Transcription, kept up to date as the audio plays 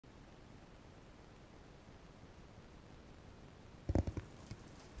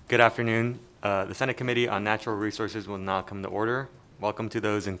Good afternoon. The Senate Committee on Natural Resources will now come to order. Welcome to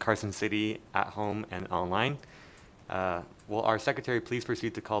those in Carson City, at home, and online. Will our Secretary please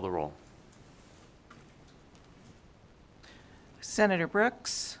proceed to call the roll? Senator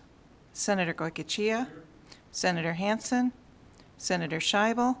Brooks, Senator Goycochea, Senator Hansen, Senator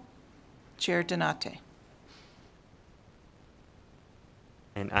Scheibel, Chair Donate.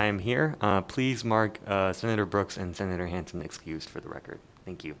 And I am here. Please mark Senator Brooks and Senator Hansen excused for the record.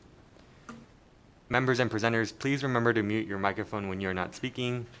 Thank you. Members and presenters, please remember to mute your microphone when you're not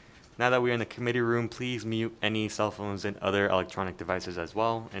speaking. Now that we are in the committee room, please mute any cell phones and other electronic devices as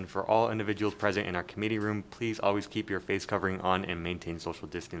well. And for all individuals present in our committee room, please always keep your face covering on and maintain social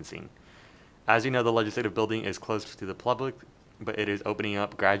distancing. As you know, the legislative building is closed to the public, but it is opening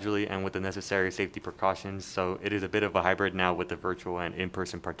up gradually and with the necessary safety precautions, so it is a bit of a hybrid now with the virtual and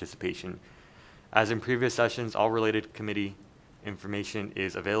in-person participation. As in previous sessions, all related committee information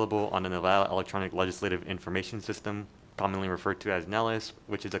is available on the Nevada Electronic Legislative Information System, commonly referred to as NELIS,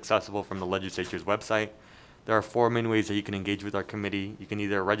 which is accessible from the legislature's website. There are 4 main ways that you can engage with our committee. You can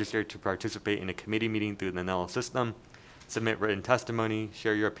either register to participate in a committee meeting through the NELIS system, submit written testimony,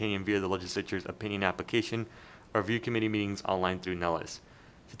 share your opinion via the legislature's opinion application, or view committee meetings online through NELIS.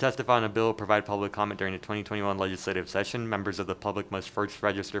 To testify on a bill or provide public comment during the 2021 legislative session, members of the public must first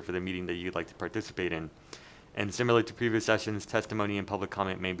register for the meeting that you'd like to participate in. And similar to previous sessions, testimony and public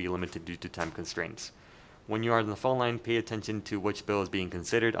comment may be limited due to time constraints. When you are on the phone line, pay attention to which bill is being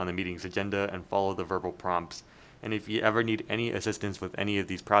considered on the meeting's agenda and follow the verbal prompts. And if you ever need any assistance with any of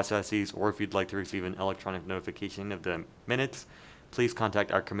these processes, or if you'd like to receive an electronic notification of the minutes, please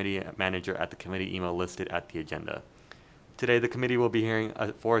contact our committee manager at the committee email listed at the agenda. Today, the committee will be hearing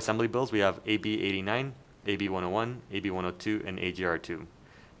 4 assembly bills. We have AB 89, AB 101, AB 102, and AGR 2.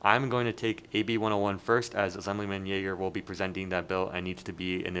 I'm going to take AB 101 first, as Assemblyman Yeager will be presenting that bill and needs to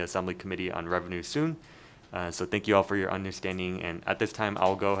be in the Assembly Committee on Revenue soon. So thank you all for your understanding. And at this time,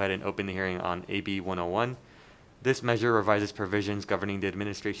 I'll go ahead and open the hearing on AB 101. This measure revises provisions governing the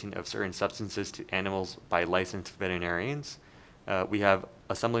administration of certain substances to animals by licensed veterinarians. We have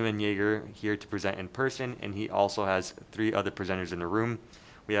Assemblyman Yeager here to present in person, and he also has 3 other presenters in the room.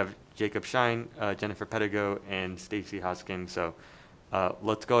 We have Jacob Shine, Jennifer Pedigo, and Stacy Hoskin. So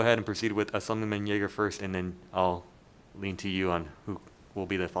let's go ahead and proceed with Assemblyman Yeager first, and then I'll lean to you on who will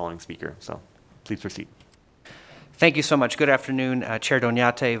be the following speaker. So please proceed. Thank you so much. Good afternoon, Chair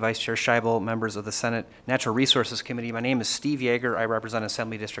Donate, Vice Chair Scheibel, members of the Senate Natural Resources Committee. My name is Steve Yeager. I represent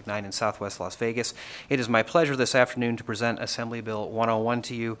Assembly District 9 in Southwest Las Vegas. It is my pleasure this afternoon to present Assembly Bill 101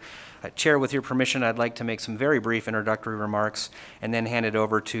 to you. Chair, with your permission, I'd like to make some very brief introductory remarks and then hand it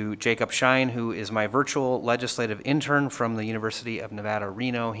over to Jacob Shine, who is my virtual legislative intern from the University of Nevada,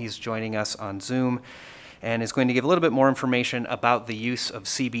 Reno. He's joining us on Zoom and is going to give a little bit more information about the use of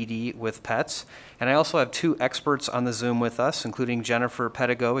CBD with pets. And I also have 2 experts on the Zoom with us, including Jennifer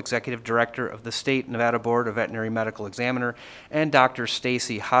Pedigo, Executive Director of the State Nevada Board of Veterinary Medical Examiner, and Dr.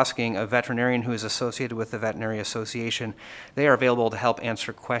 Stacy Hosking, a veterinarian who is associated with the Veterinary Association. They are available to help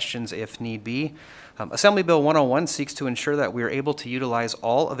answer questions if need be. Assembly Bill 101 seeks to ensure that we are able to utilize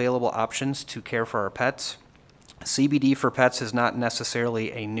all available options to care for our pets. CBD for pets is not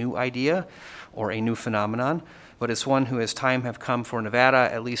necessarily a new idea or a new phenomenon, but it's one who, as time have come for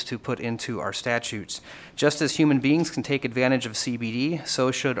Nevada, at least to put into our statutes. Just as human beings can take advantage of CBD,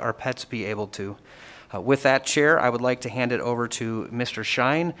 so should our pets be able to. With that, Chair, I would like to hand it over to Mr.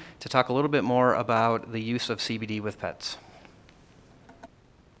 Shine to talk a little bit more about the use of CBD with pets.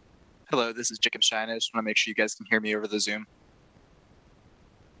 Hello, this is Jacob Shine. I just want to make sure you guys can hear me over the Zoom.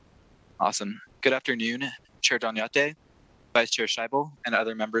 Awesome. Good afternoon, Chair Donate, Vice Chair Scheibel, and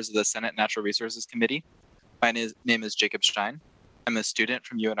other members of the Senate Natural Resources Committee. My name is Jacob Shine. I'm a student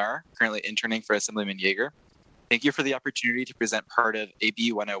from UNR, currently interning for Assemblyman Yeager. Thank you for the opportunity to present part of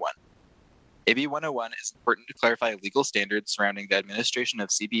AB 101. AB 101 is important to clarify legal standards surrounding the administration of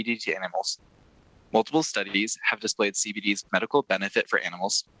CBD to animals. Multiple studies have displayed CBD's medical benefit for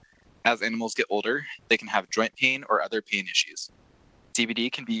animals. As animals get older, they can have joint pain or other pain issues.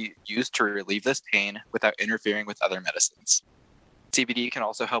 CBD can be used to relieve this pain without interfering with other medicines. CBD can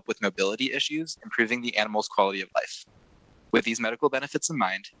also help with mobility issues, improving the animal's quality of life. With these medical benefits in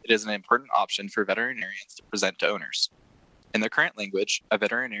mind, it is an important option for veterinarians to present to owners. In the current language, a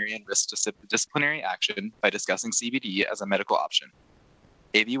veterinarian risks disciplinary action by discussing CBD as a medical option.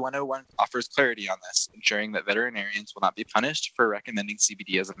 AB 101 offers clarity on this, ensuring that veterinarians will not be punished for recommending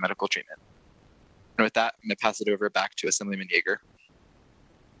CBD as a medical treatment. And with that, I'm going to pass it over back to Assemblyman Yeager.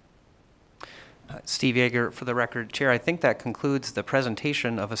 Steve Yeager, for the record. Chair, I think that concludes the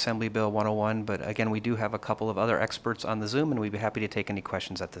presentation of Assembly Bill 101, but again, we do have a couple of other experts on the Zoom, and we'd be happy to take any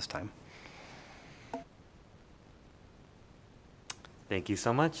questions at this time. Thank you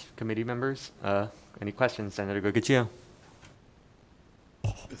so much, committee members. Any questions, Senator Goycochea?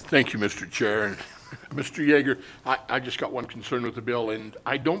 Thank you, Mr. Chair. And Mr. Yeager, I just got one concern with the bill, and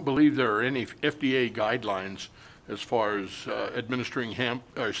I don't believe there are any FDA guidelines as far as administering hemp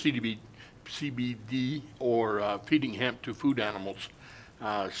or CBD or feeding hemp to food animals.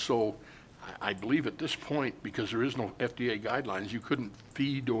 So I believe at this point, because there is no FDA guidelines, you couldn't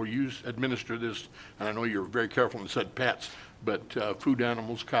feed or administer this. And I know you're very careful and said pets, but food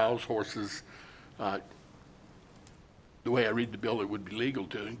animals, cows, horses. The way I read the bill, it would be legal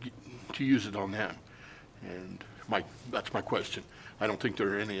to use it on them. And that's my question. I don't think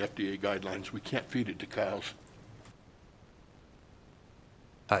there are any FDA guidelines. We can't feed it to cows.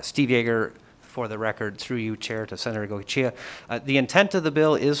 Steve Yeager, for the record, through you, Chair, to Senator Goycochea. The intent of the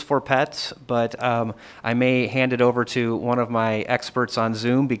bill is for pets, but I may hand it over to one of my experts on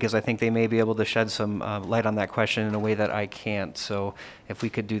Zoom because I think they may be able to shed some light on that question in a way that I can't. So if we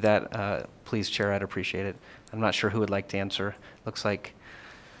could do that, please, Chair, I'd appreciate it. I'm not sure who would like to answer. Looks like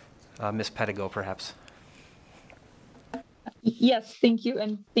Ms. Pedigo, perhaps. Yes, thank you.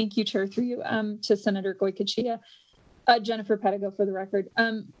 And thank you, Chair, through you, to Senator Goycochea. Jennifer Pedigo, for the record.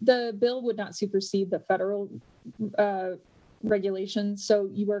 The bill would not supersede the federal regulations, so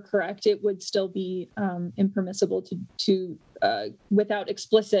you are correct. It would still be impermissible to without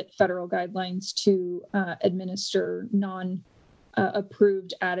explicit federal guidelines, to administer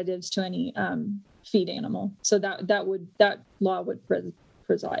non-approved additives to any feed animal. So that law would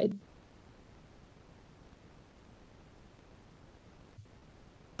preside.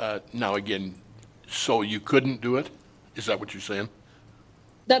 Now again, so you couldn't do it? Is that what you're saying?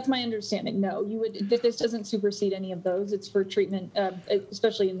 That's my understanding. No, you would. This doesn't supersede any of those. It's for treatment,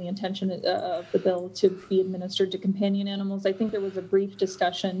 especially in the intention of the bill to be administered to companion animals. I think there was a brief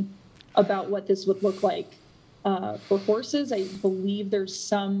discussion about what this would look like for horses. I believe there's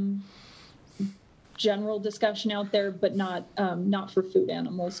some general discussion out there, but not for food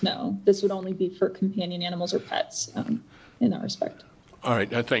animals. No, this would only be for companion animals or pets in that respect. All right,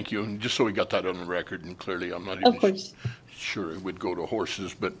 thank you. And just so we got that on the record, and clearly I'm not even sure it would go to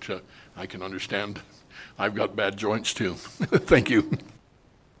horses, but I can understand. I've got bad joints too. Thank you.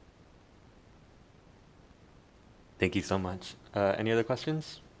 Thank you so much. Any other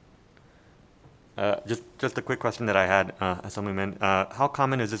questions? Just a quick question that I had, Assemblyman. How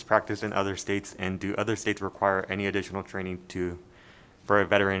common is this practice in other states, and do other states require any additional training for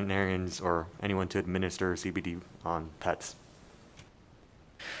veterinarians or anyone to administer CBD on pets?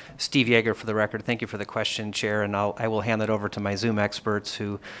 Steve Yeager, for the record. Thank you for the question, Chair, and I will hand that over to my Zoom experts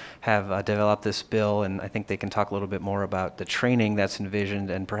who have developed this bill, and I think they can talk a little bit more about the training that's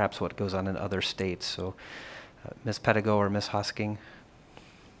envisioned and perhaps what goes on in other states. So, Ms. Pedigo or Ms. Hosking?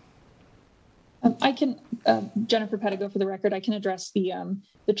 I can, Jennifer Pedigo, for the record, I can address the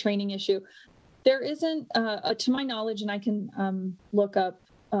training issue. There isn't, to my knowledge, and I can look up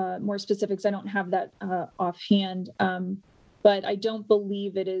more specifics. I don't have that offhand. But I don't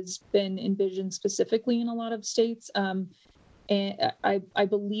believe it has been envisioned specifically in a lot of states. And I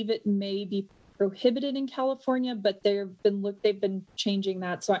believe it may be prohibited in California, but they've been changing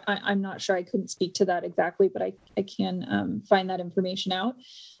that. So I'm not sure. I couldn't speak to that exactly, but I can find that information out.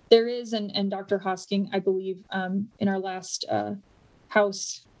 There is, and Dr. Hosking, I believe, in our last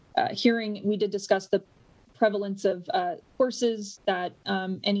House hearing, we did discuss the prevalence of courses that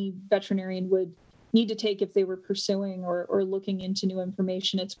any veterinarian would need to take if they were pursuing or looking into new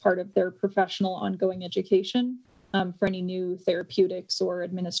information. It's part of their professional ongoing education for any new therapeutics or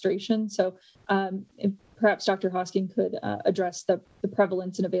administration. So perhaps Dr. Hosking could address the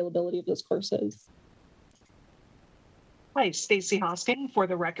prevalence and availability of those courses. Hi, Stacy Hosking, for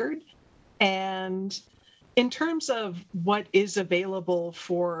the record. And in terms of what is available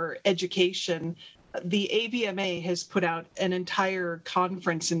for education, the AVMA has put out an entire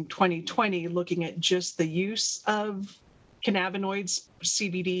conference in 2020 looking at just the use of cannabinoids,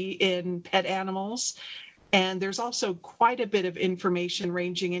 CBD, in pet animals. And there's also quite a bit of information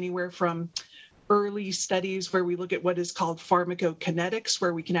ranging anywhere from early studies where we look at what is called pharmacokinetics,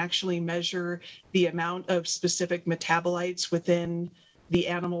 where we can actually measure the amount of specific metabolites within the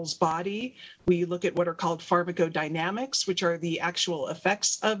animal's body. We look at what are called pharmacodynamics, which are the actual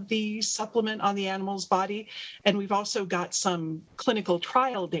effects of the supplement on the animal's body. And we've also got some clinical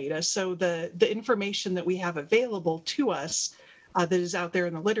trial data. So the information that we have available to us that is out there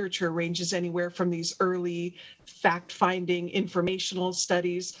in the literature ranges anywhere from these early fact-finding informational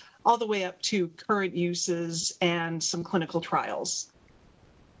studies all the way up to current uses and some clinical trials.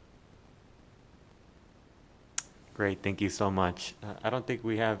 Great, thank you so much. I don't think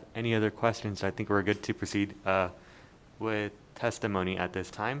we have any other questions. I think we're good to proceed with testimony at this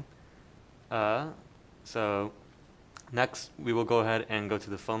time. So next, we will go ahead and go to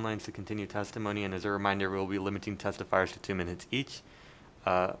the phone lines to continue testimony. And as a reminder, we will be limiting testifiers to 2 minutes each.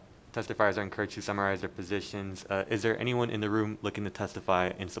 Testifiers are encouraged to summarize their positions. Is there anyone in the room looking to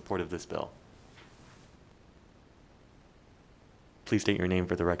testify in support of this bill? Please state your name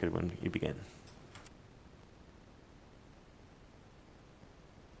for the record when you begin.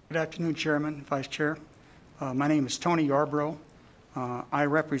 Good afternoon, Chairman, Vice Chair. My name is Tony Yarbrough. I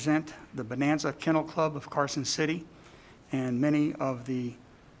represent the Bonanza Kennel Club of Carson City and many of the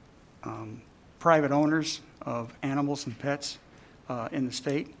private owners of animals and pets in the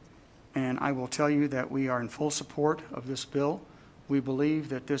state. And I will tell you that we are in full support of this bill. We believe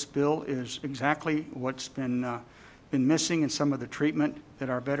that this bill is exactly what's been missing in some of the treatment that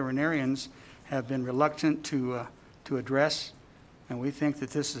our veterinarians have been reluctant to address. And we think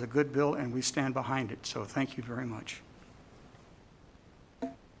that this is a good bill and we stand behind it. So thank you very much.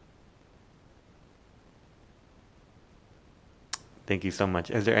 Thank you so much.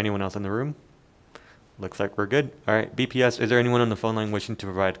 Is there anyone else in the room? Looks like we're good. All right, BPS, is there anyone on the phone line wishing to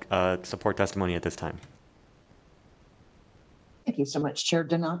provide support testimony at this time? Thank you so much, Chair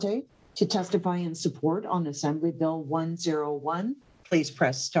Donate. To testify in support on Assembly Bill 101, please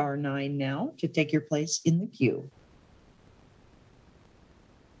press *9 now to take your place in the queue.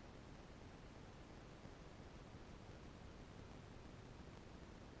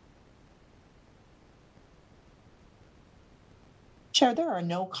 Chair, there are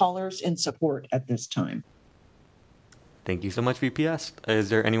no callers in support at this time. Thank you so much, BPS. Is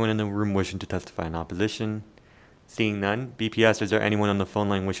there anyone in the room wishing to testify in opposition? Seeing none, BPS, is there anyone on the phone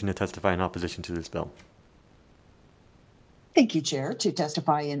line wishing to testify in opposition to this bill? Thank you, Chair. To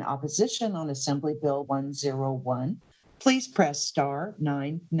testify in opposition on Assembly Bill 101, please press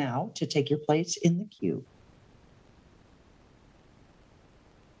 *9 now to take your place in the queue.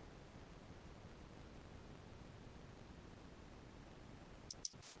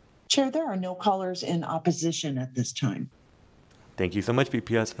 Chair, there are no callers in opposition at this time. Thank you so much,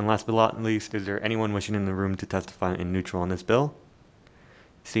 BPS. And last but not least, is there anyone wishing in the room to testify in neutral on this bill?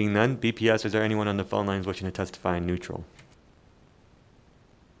 Seeing none, BPS, is there anyone on the phone lines wishing to testify in neutral?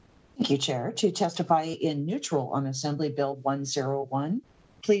 Thank you, Chair. To testify in neutral on Assembly Bill 101,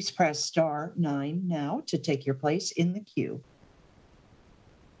 please press *9 now to take your place in the queue.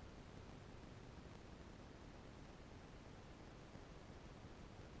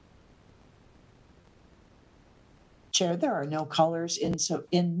 Chair, there are no callers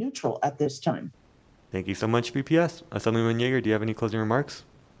in neutral at this time. Thank you so much, BPS. Assemblyman Yeager, do you have any closing remarks?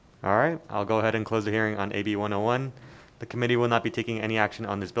 All right, I'll go ahead and close the hearing on AB 101. The committee will not be taking any action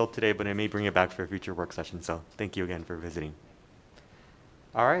on this bill today, but it may bring it back for a future work session. So thank you again for visiting.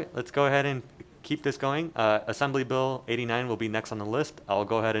 All right, let's go ahead and keep this going. Assembly Bill 89 will be next on the list. I'll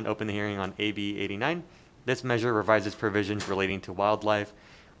go ahead and open the hearing on AB 89. This measure revises provisions relating to wildlife.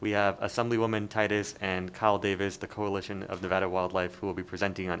 We have Assemblywoman Titus and Kyle Davis, the Coalition of Nevada Wildlife, who will be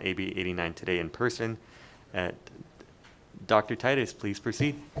presenting on AB 89 today in person. Dr. Titus, please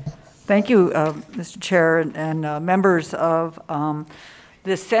proceed. Thank you, Mr. Chair and members of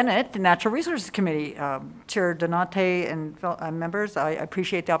the Senate Natural Resources Committee. Chair Donate and members, I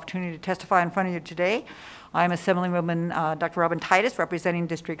appreciate the opportunity to testify in front of you today. I'm Assemblywoman Dr. Robin Titus, representing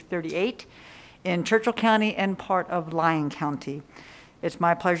District 38 in Churchill County and part of Lyon County. It's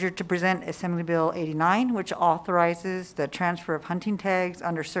my pleasure to present Assembly Bill 89, which authorizes the transfer of hunting tags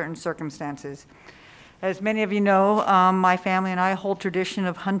under certain circumstances. As many of you know, my family and I hold tradition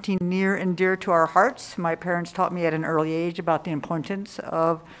of hunting near and dear to our hearts. My parents taught me at an early age about the importance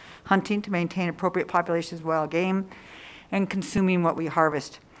of hunting to maintain appropriate populations of wild game and consuming what we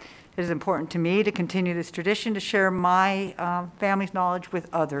harvest. It is important to me to continue this tradition to share my family's knowledge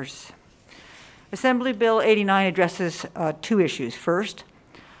with others. Assembly Bill 89 addresses two issues. First,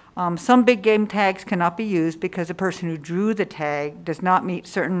 some big game tags cannot be used because the person who drew the tag does not meet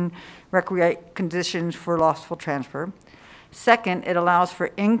certain requisite conditions for lawful transfer. Second, it allows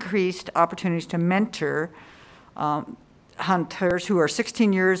for increased opportunities to mentor hunters who are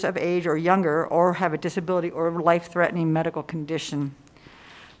 16 years of age or younger or have a disability or life-threatening medical condition.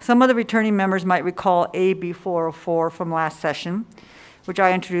 Some of the returning members might recall AB 404 from last session, which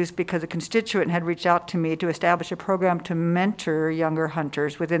I introduced because a constituent had reached out to me to establish a program to mentor younger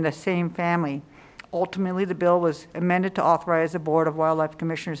hunters within the same family Ultimately, the bill was amended to authorize the Board of Wildlife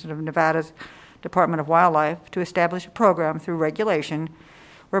Commissioners of Nevada's Department of Wildlife to establish a program through regulation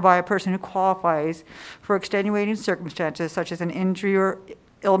whereby a person who qualifies for extenuating circumstances such as an injury or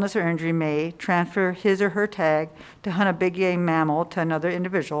illness or injury may transfer his or her tag to hunt a big game mammal to another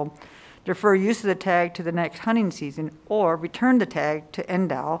individual, defer use of the tag to the next hunting season, or return the tag to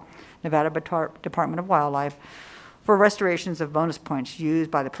NDOW, Nevada Department of Wildlife, for restorations of bonus points used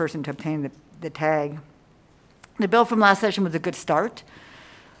by the person to obtain the tag. The bill from last session was a good start.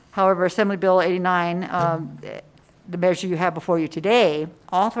 However, Assembly Bill 89, the measure you have before you today,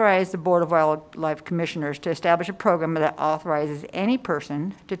 authorized the Board of Wildlife Commissioners to establish a program that authorizes any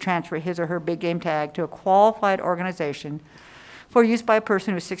person to transfer his or her big game tag to a qualified organization for use by a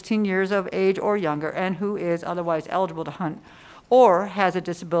person who is 16 years of age or younger and who is otherwise eligible to hunt or has a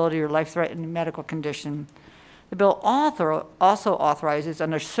disability or life-threatening medical condition. The bill also authorizes,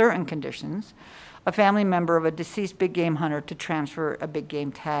 under certain conditions, a family member of a deceased big game hunter to transfer a big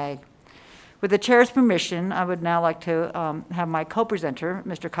game tag. With the chair's permission, I would now like to have my co-presenter,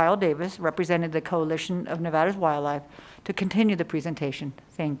 Mr. Kyle Davis, representing the Coalition of Nevada's Wildlife, to continue the presentation.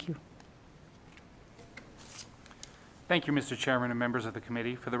 Thank you. Thank you, Mr. Chairman and members of the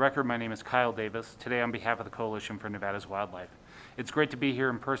committee. For the record, my name is Kyle Davis, today on behalf of the Coalition for Nevada's Wildlife. It's great to be here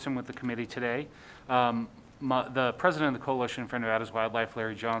in person with the committee today. The president of the Coalition for Nevada's Wildlife,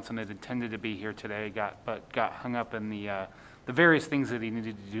 Larry Johnson, had intended to be here today, but got hung up in the various things that he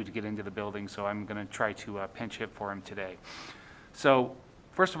needed to do to get into the building, so I'm going to try to pinch hit for him today. So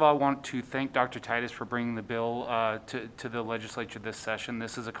first of all, I want to thank Dr. Titus for bringing the bill to the legislature this session.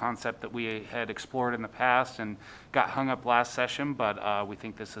 This is a concept that we had explored in the past and got hung up last session, but we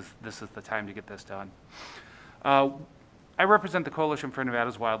think this is the time to get this done. I represent the Coalition for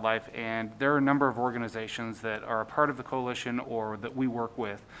Nevada's Wildlife, and there are a number of organizations that are a part of the coalition or that we work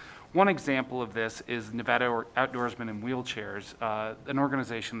with. One example of this is Nevada Outdoorsmen in Wheelchairs, an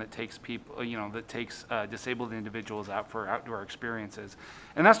organization that takes people, that takes disabled individuals out for outdoor experiences,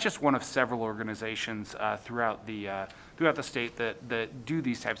 and that's just one of several organizations throughout the state that do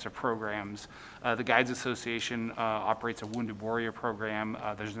these types of programs. The Guides Association operates a Wounded Warrior program.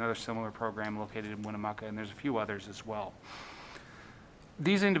 There's another similar program located in Winnemucca, and there's a few others as well.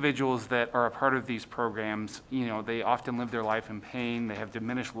 These individuals that are a part of these programs, they often live their life in pain. They have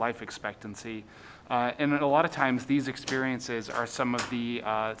diminished life expectancy, and a lot of times these experiences are some of the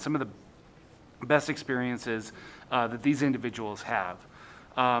best experiences that these individuals have.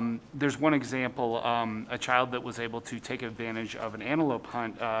 There's one example, a child that was able to take advantage of an antelope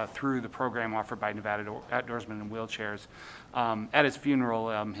hunt through the program offered by Nevada Outdoorsmen in Wheelchairs. At his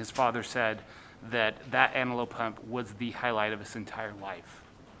funeral, his father said that antelope hunt was the highlight of his entire life.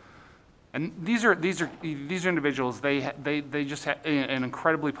 And these are individuals. They just have an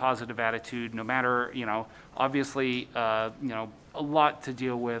incredibly positive attitude. No matter obviously a lot to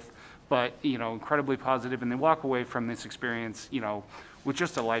deal with, but incredibly positive, and they walk away from this experience with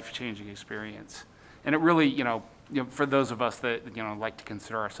just a life-changing experience. And it really for those of us that like to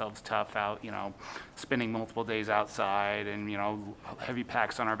consider ourselves tough out, spending multiple days outside and heavy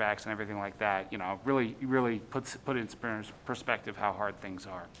packs on our backs and everything like that, really put in perspective how hard things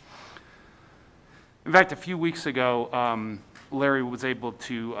are. In fact, a few weeks ago, Larry was able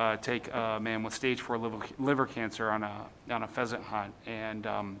to take a man with stage 4 liver cancer on a pheasant hunt, and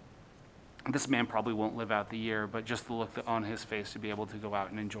this man probably won't live out the year, but just the look on his face to be able to go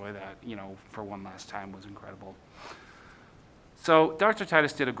out and enjoy that, for one last time was incredible. So Dr.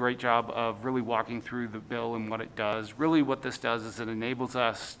 Titus did a great job of really walking through the bill and what it does. Really what this does is it enables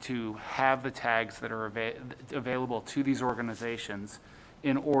us to have the tags that are available to these organizations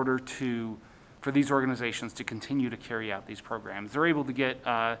in order for these organizations to continue to carry out these programs. They're able to get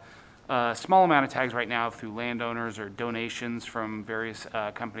a small amount of tags right now through landowners or donations from various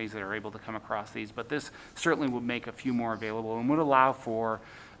companies that are able to come across these, but this certainly would make a few more available and would allow for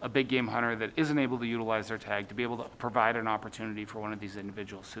a big game hunter that isn't able to utilize their tag to be able to provide an opportunity for one of these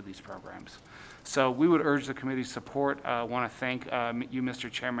individuals through these programs. So we would urge the committee's support. I want to thank you, Mr.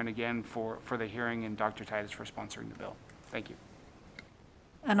 Chairman, again for the hearing, and Dr. Titus for sponsoring the bill. Thank you.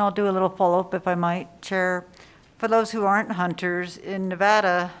 And I'll do a little follow-up if I might, Chair. For those who aren't hunters, in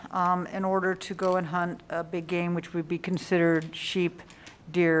Nevada, in order to go and hunt a big game, which would be considered sheep,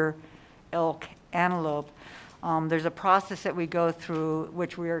 deer, elk, antelope, there's a process that we go through,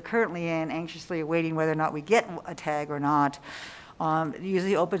 which we are currently in, anxiously awaiting whether or not we get a tag or not. It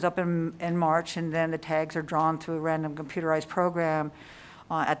usually opens up in March, and then the tags are drawn through a random computerized program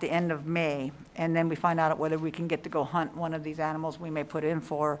at the end of May. And then we find out whether we can get to go hunt one of these animals we may put in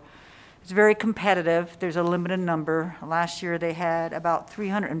for. It's very competitive. There's a limited number. Last year, they had about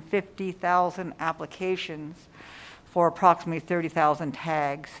 350,000 applications for approximately 30,000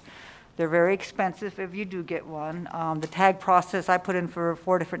 tags. They're very expensive if you do get one. The tag process, I put in for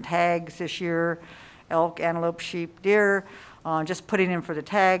 4 different tags this year: elk, antelope, sheep, deer. Just putting in for the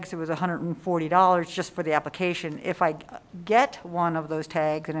tags, it was $140 just for the application. If I get one of those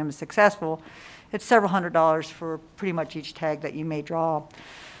tags and I'm successful, it's several $100s for pretty much each tag that you may draw.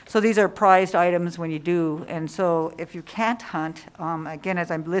 So these are prized items when you do, and so if you can't hunt, again, as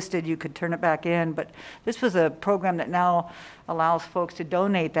I'm listed, you could turn it back in, but this was a program that now allows folks to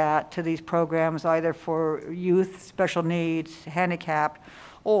donate that to these programs, either for youth, special needs, handicapped,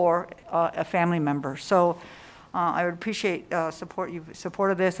 or a family member. So I would appreciate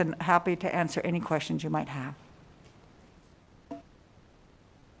support of this, and happy to answer any questions you might have.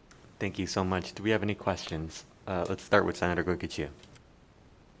 Thank you so much. Do we have any questions? Let's start with Senator Goicoechea.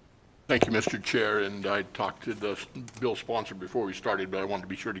 Thank you, Mr. Chair, and I talked to the bill sponsor before we started, but I wanted to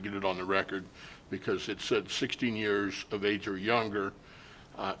be sure to get it on the record because it said 16 years of age or younger.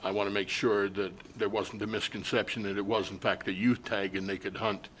 I want to make sure that there wasn't a misconception that it was in fact a youth tag and they could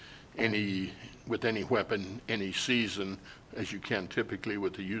hunt with any weapon, any season, as you can typically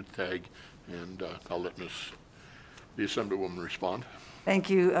with the youth tag. And I'll let the Assemblywoman respond.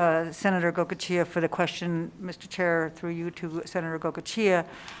 Thank you, Senator Goicoechea, for the question. Mr. Chair, through you to Senator Goicoechea.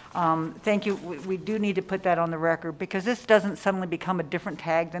 Thank you. We do need to put that on the record because this doesn't suddenly become a different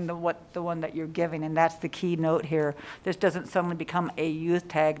tag than the one that you're giving, and that's the key note here. This doesn't suddenly become a youth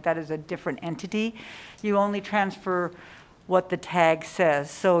tag. That is a different entity. You only transfer what the tag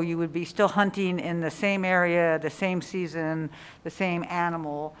says. So you would be still hunting in the same area, the same season, the same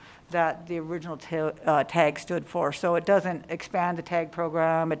animal that the original tag stood for. So it doesn't expand the tag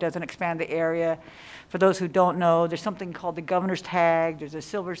program, it doesn't expand the area. For those who don't know, there's something called the governor's tag, there's a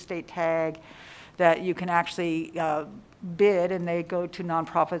silver state tag that you can actually bid, and they go to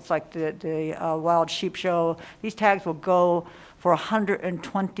nonprofits like the Wild Sheep Show. These tags will go for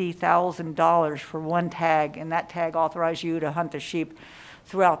 $120,000 for one tag, and that tag authorizes you to hunt the sheep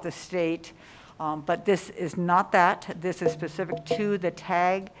throughout the state. But this is not that. This is specific to the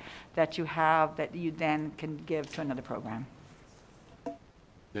tag that you have that you then can give to another program.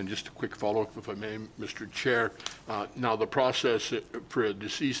 And just a quick follow-up, if I may, Mr. Chair. Now, the process for a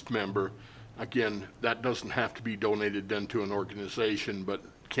deceased member, again, that doesn't have to be donated then to an organization, but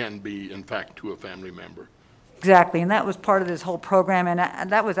can be, in fact, to a family member. Exactly, and that was part of this whole program, and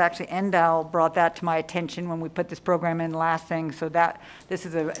that was actually, NDOW brought that to my attention when we put this program in last thing, so that this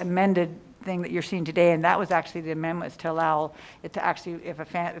is an amended thing that you're seeing today, and that was actually the amendment to allow it to actually, if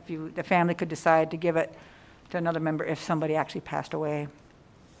the family could decide to give it to another member if somebody actually passed away.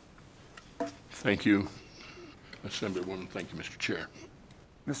 Thank you, Assemblywoman. Thank you, Mr. Chair.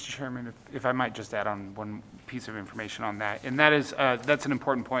 Mr. Chairman, if I might just add on one piece of information on that, and that is, that's an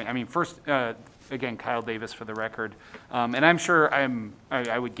important point. I mean, first, again, Kyle Davis for the record, and I'm sure I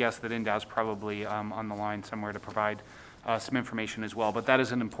would guess that NDOW's probably on the line somewhere to provide some information as well, but that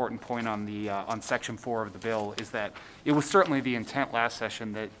is an important point on the on Section 4 of the bill, is that it was certainly the intent last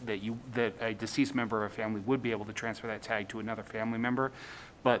session that a deceased member of a family would be able to transfer that tag to another family member,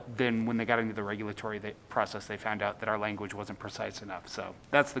 but then when they got into the regulatory process, they found out that our language wasn't precise enough. So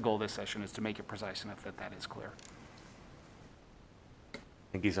that's the goal of this session, is to make it precise enough that that is clear.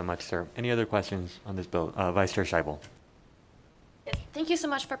 Thank you so much, sir. Any other questions on this bill? Vice Chair Scheibel. Thank you so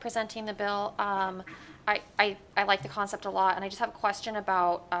much for presenting the bill. I like the concept a lot, and I just have a question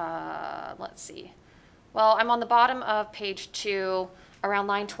about, let's see. Well, I'm on the bottom of page 2, around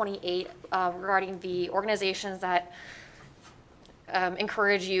line 28, regarding the organizations that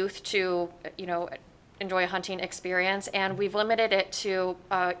encourage youth to, enjoy a hunting experience, and we've limited it to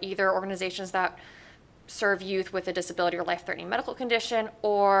either organizations that serve youth with a disability or life-threatening medical condition,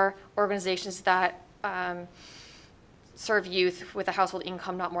 or organizations that serve youth with a household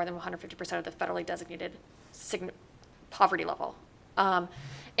income not more than 150% of the federally designated poverty level.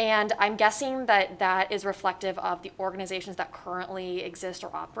 And I'm guessing that that is reflective of the organizations that currently exist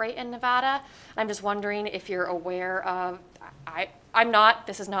or operate in Nevada. I'm just wondering if you're aware of,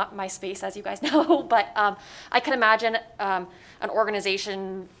 this is not my space, as you guys know, but I can imagine an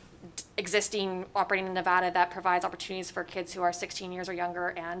organization existing, operating in Nevada, that provides opportunities for kids who are 16 years or younger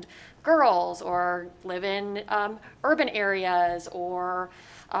and girls, or live in urban areas, or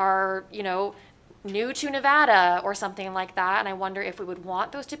are, new to Nevada or something like that. And I wonder if we would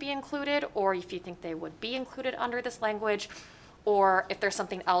want those to be included, or if you think they would be included under this language, or if there's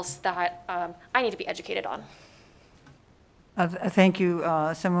something else that I need to be educated on. Thank you,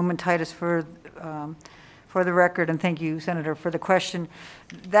 Assemblywoman Titus, for for the record, and thank you, Senator, for the question.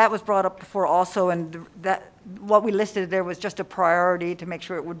 That was brought up before also, and that what we listed there was just a priority to make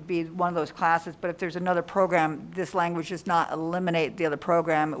sure it would be one of those classes. But if there's another program, this language does not eliminate the other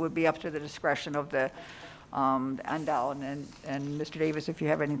program. It would be up to the discretion of the ANDAL. And Mr. Davis, if you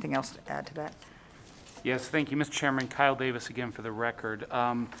have anything else to add to that. Yes, thank you, Mr. Chairman. Kyle Davis again for the record.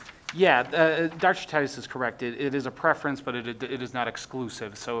 Dr. Titus is correct. It is a preference, but it is not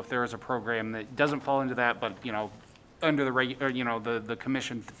exclusive. So if there is a program that doesn't fall into that, but under the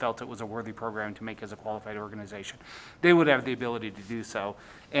commission felt it was a worthy program to make as a qualified organization, they would have the ability to do so.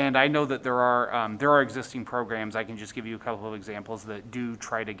 And I know that there are existing programs. I can just give you a couple of examples that do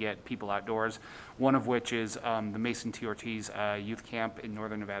try to get people outdoors. One of which is the Mason T. Ortiz Youth Camp in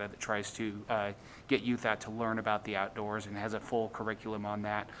Northern Nevada that tries to get youth out to learn about the outdoors and has a full curriculum on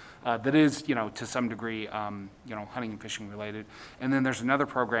that. That is, to some degree, hunting and fishing related. And then there's another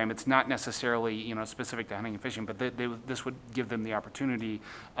program. It's not necessarily, specific to hunting and fishing, but this would give them the opportunity,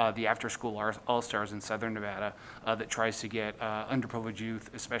 the After School All-Stars in Southern Nevada, that tries to get underprivileged youth,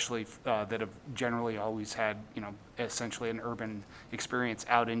 especially that have generally always had, essentially an urban experience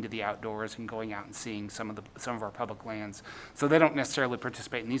out into the outdoors and going out and seeing some of our public lands. So they don't necessarily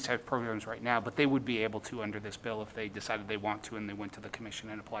participate in these type of programs right now, but they would be able to under this bill if they decided they want to and they went to the commission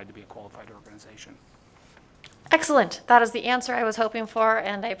and applied to be a qualified organization. Excellent. That is the answer I was hoping for,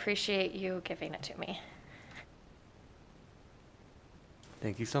 and I appreciate you giving it to me.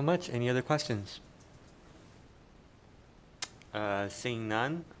 Thank you so much. Any other questions? Seeing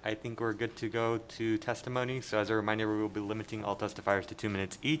none, I think we're good to go to testimony. So as a reminder, we will be limiting all testifiers to 2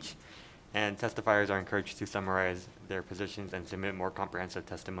 minutes each, and testifiers are encouraged to summarize their positions and submit more comprehensive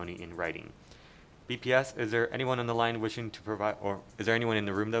testimony in writing. BPS, is there anyone on the line wishing to provide, or is there anyone in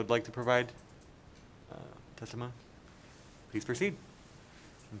the room that would like to provide testimony? Please proceed.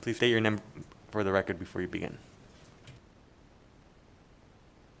 And please state your name for the record before you begin.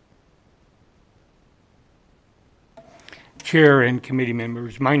 Chair and committee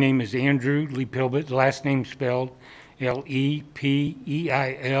members, my name is Andrew Lepilbet, last name spelled L-E-P-E-I-L-B-E-T,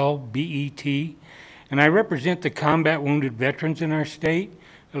 and I represent the combat wounded veterans in our state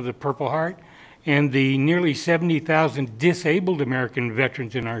of the Purple Heart and the nearly 70,000 disabled American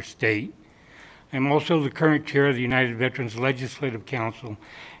veterans in our state. I'm also the current chair of the United Veterans Legislative Council,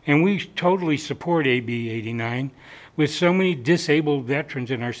 and we totally support AB 89 with so many disabled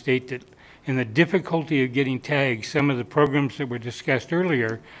veterans in our state that and the difficulty of getting tagged, some of the programs that were discussed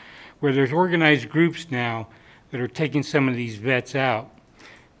earlier, where there's organized groups now that are taking some of these vets out.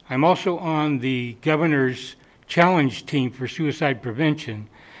 I'm also on the governor's challenge team for suicide prevention,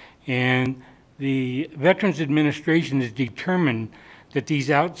 and the Veterans Administration has determined that these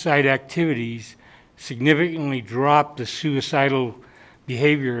outside activities significantly drop the suicidal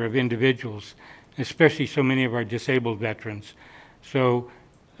behavior of individuals, especially so many of our disabled veterans. So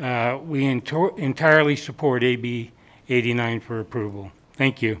we entirely support AB 89 for approval.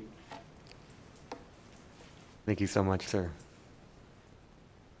 Thank you. Thank you so much, sir.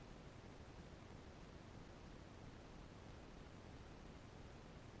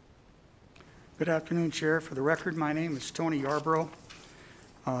 Good afternoon, Chair. For the record, my name is Tony Yarbrough.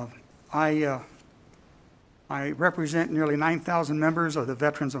 I represent nearly 9,000 members of the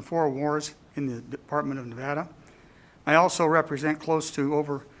Veterans of Four Wars in the Department of Nevada. I also represent close to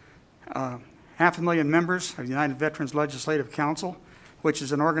over 500,000 members of the United Veterans Legislative Council, which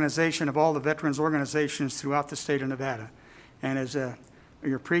is an organization of all the veterans organizations throughout the state of Nevada. And as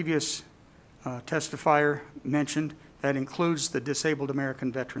your previous testifier mentioned, that includes the disabled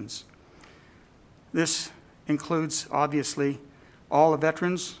American veterans. This includes, obviously, all the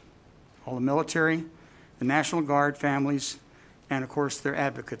veterans, all the military, the National Guard families, and of course their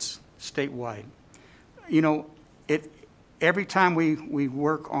advocates statewide. Every time we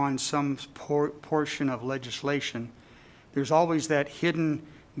work on some portion of legislation, there's always that hidden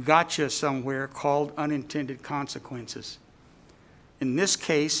gotcha somewhere called unintended consequences. In this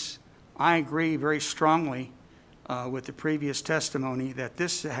case, I agree very strongly with the previous testimony that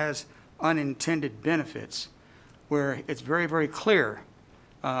this has unintended benefits, where it's very, very clear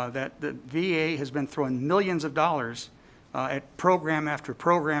that the VA has been throwing millions of dollars at program after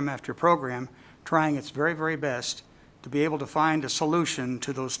program after program, trying its very, very best to be able to find a solution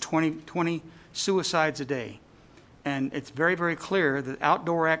to those 20 suicides a day. And it's very, very clear that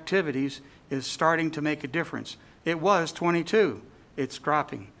outdoor activities is starting to make a difference. It was 22. It's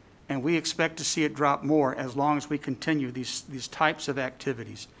dropping. And we expect to see it drop more as long as we continue these types of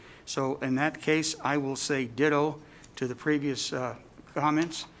activities. So in that case, I will say ditto to the previous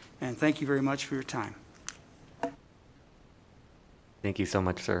comments, and thank you very much for your time. Thank you so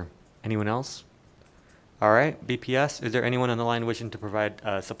much, sir. Anyone else? All right, BPS, is there anyone on the line wishing to provide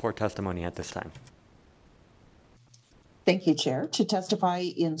support testimony at this time? Thank you, Chair. To testify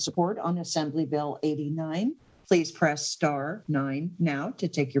in support on Assembly Bill 89, please press star 9 now to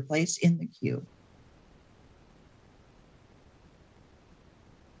take your place in the queue.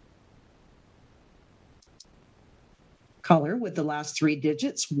 Caller with the last 3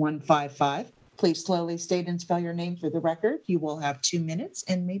 digits, 155. Please slowly state and spell your name for the record. You will have 2 minutes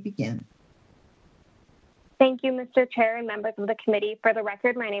and may begin. Thank you, Mr. Chair and members of the committee. For the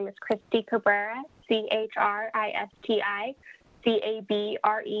record, my name is Christy Cabrera,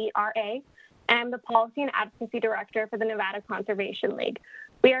 CHRISTI-CABRERA, and I'm the Policy and Advocacy Director for the Nevada Conservation League.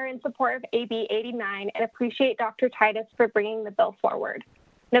 We are in support of AB 89 and appreciate Dr. Titus for bringing the bill forward.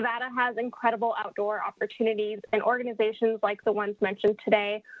 Nevada has incredible outdoor opportunities, and organizations like the ones mentioned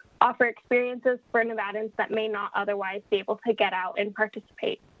today offer experiences for Nevadans that may not otherwise be able to get out and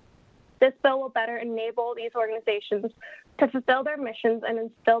participate. This bill will better enable these organizations to fulfill their missions and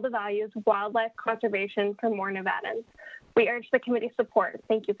instill the values of wildlife conservation for more Nevadans. We urge the committee's support.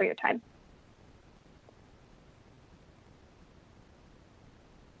 Thank you for your time.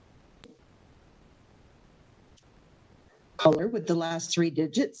 Caller with the last 3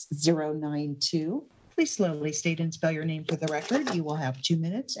 digits, 092. Please slowly state and spell your name for the record. You will have 2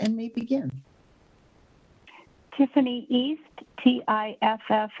 minutes and may begin. Tiffany East, Tiffany-East.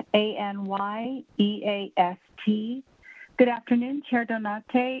 Good afternoon, Chair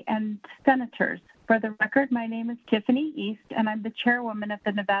Donate and Senators. For the record, my name is Tiffany East, and I'm the chairwoman of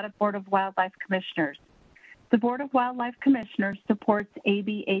the Nevada Board of Wildlife Commissioners. The Board of Wildlife Commissioners supports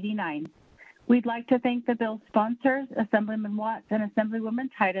AB 89. We'd like to thank the bill's sponsors, Assemblyman Watts and Assemblywoman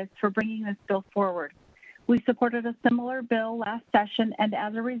Titus, for bringing this bill forward. We supported a similar bill last session and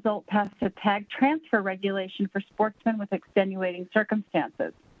as a result passed a tag transfer regulation for sportsmen with extenuating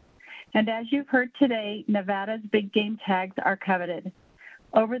circumstances. And as you've heard today, Nevada's big game tags are coveted.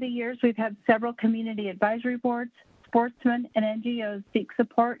 Over the years, we've had several community advisory boards, sportsmen, and NGOs seek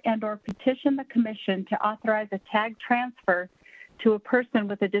support and/or petition the commission to authorize a tag transfer to a person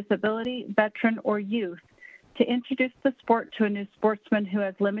with a disability, veteran, or youth to introduce the sport to a new sportsman who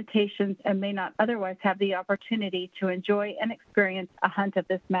has limitations and may not otherwise have the opportunity to enjoy and experience a hunt of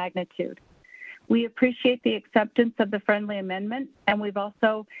this magnitude. We appreciate the acceptance of the friendly amendment, and we've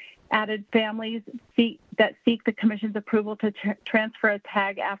also added families that seek the Commission's approval to transfer a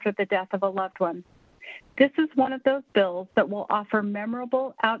tag after the death of a loved one. This is one of those bills that will offer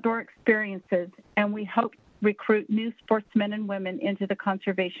memorable outdoor experiences, and we hope recruit new sportsmen and women into the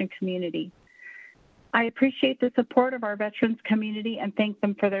conservation community. I appreciate the support of our veterans community and thank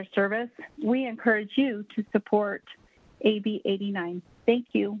them for their service. We encourage you to support AB 89. Thank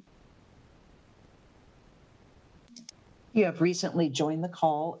you. You have recently joined the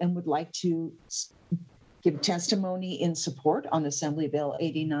call and would like to give testimony in support on Assembly Bill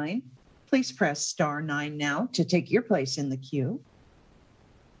 89. Please press star 9 now to take your place in the queue.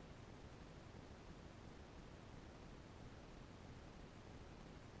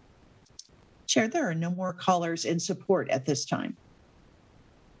 Chair, there are no more callers in support at this time.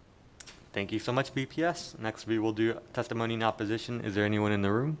 Thank you so much, BPS. Next, we will do testimony in opposition. Is there anyone in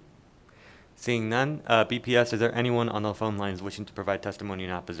the room? Seeing none, BPS, is there anyone on the phone lines wishing to provide testimony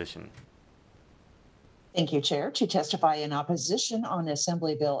in opposition? Thank you, Chair. To testify in opposition on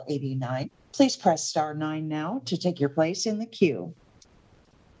Assembly Bill 89, please press star 9 now to take your place in the queue.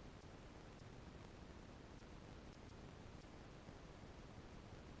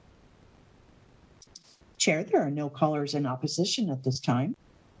 Chair, there are no callers in opposition at this time.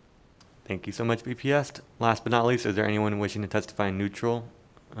 Thank you so much, BPS. Last but not least, is there anyone wishing to testify neutral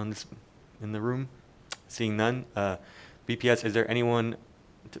on this in the room? Seeing none, BPS, is there anyone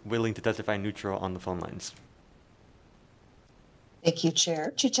willing to testify neutral on the phone lines? Thank you,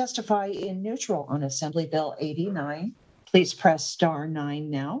 Chair. To testify in neutral on Assembly Bill 89, please press star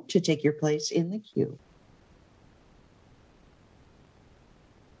 9 now to take your place in the queue.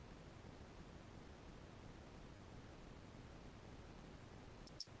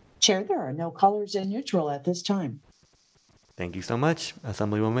 Chair, there are no callers in neutral at this time. Thank you so much.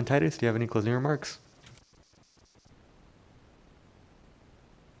 Assemblywoman Titus, do you have any closing remarks?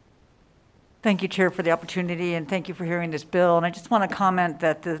 Thank you, Chair, for the opportunity, and thank you for hearing this bill. And I just want to comment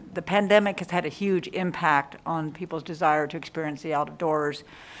that the pandemic has had a huge impact on people's desire to experience the outdoors.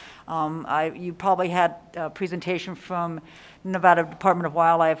 You probably had a presentation from Nevada Department of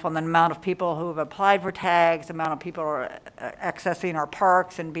Wildlife on the amount of people who have applied for tags, the amount of people who are accessing our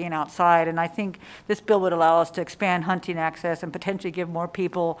parks and being outside. And I think this bill would allow us to expand hunting access and potentially give more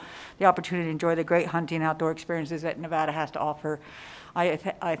people the opportunity to enjoy the great hunting outdoor experiences that Nevada has to offer.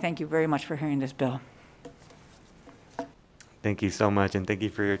 I thank you very much for hearing this bill. Thank you so much, and thank you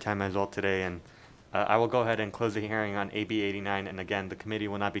for your time as well today. And I will go ahead and close the hearing on AB 89. And again, the committee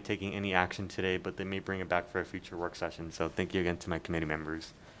will not be taking any action today, but they may bring it back for a future work session. So thank you again to my committee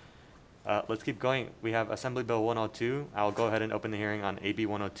members. Let's keep going. We have Assembly Bill 102. I'll go ahead and open the hearing on AB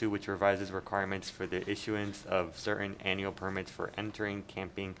 102, which revises requirements for the issuance of certain annual permits for entering,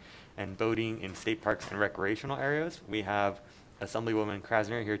 camping, and boating in state parks and recreational areas. We have Assemblywoman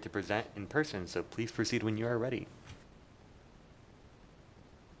Krasner here to present in person, so please proceed when you are ready.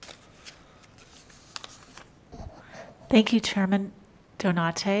 Thank you, Chairman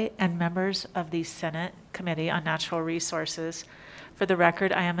Donate and members of the Senate Committee on Natural Resources. For the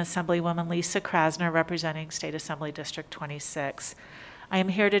record, I am Assemblywoman Lisa Krasner, representing State Assembly District 26. I am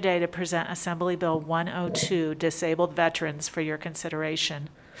here today to present Assembly Bill 102, Disabled Veterans, for your consideration.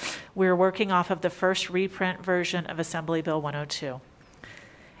 We're working off of the first reprint version of Assembly Bill 102.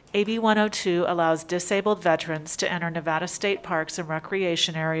 AB 102 allows disabled veterans to enter Nevada state parks and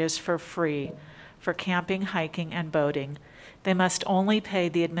recreation areas for free for camping, hiking, and boating. They must only pay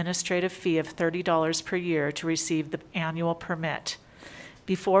the administrative fee of $30 per year to receive the annual permit.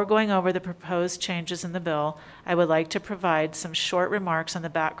 Before going over the proposed changes in the bill, I would like to provide some short remarks on the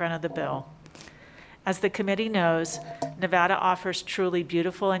background of the bill. As the committee knows, Nevada offers truly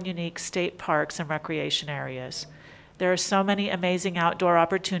beautiful and unique state parks and recreation areas. There are so many amazing outdoor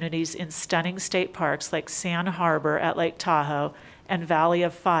opportunities in stunning state parks like Sand Harbor at Lake Tahoe and Valley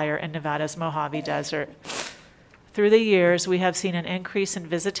of Fire in Nevada's Mojave Desert. Through the years, we have seen an increase in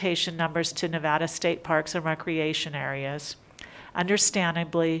visitation numbers to Nevada state parks and recreation areas.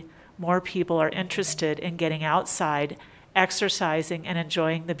 Understandably, more people are interested in getting outside, exercising, and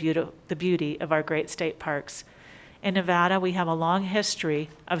enjoying the beauty of our great state parks. In Nevada, we have a long history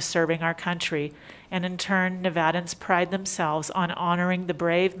of serving our country, and in turn, Nevadans pride themselves on honoring the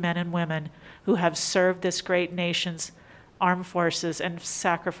brave men and women who have served this great nation's armed forces and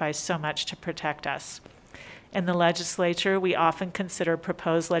sacrificed so much to protect us. In the legislature, we often consider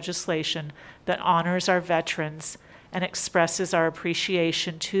proposed legislation that honors our veterans and expresses our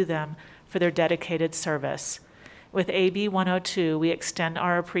appreciation to them for their dedicated service. With AB 102, we extend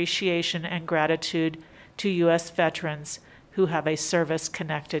our appreciation and gratitude to U.S. veterans who have a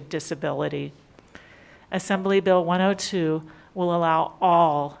service-connected disability. Assembly Bill 102 will allow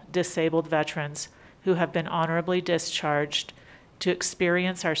all disabled veterans who have been honorably discharged to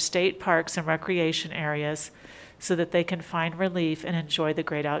experience our state parks and recreation areas so that they can find relief and enjoy the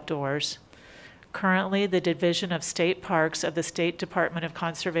great outdoors. Currently, the Division of State Parks of the State Department of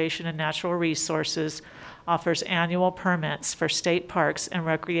Conservation and Natural Resources offers annual permits for state parks and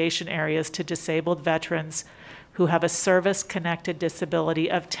recreation areas to disabled veterans who have a service-connected disability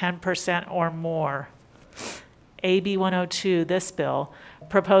of 10% or more. AB 102, this bill,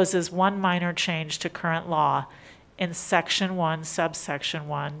 proposes one minor change to current law. In Section 1, Subsection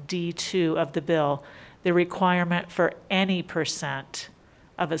 1, D2 of the bill, the requirement for any percent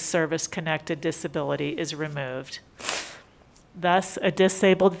of a service-connected disability is removed. Thus, a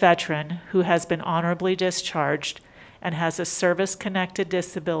disabled veteran who has been honorably discharged and has a service-connected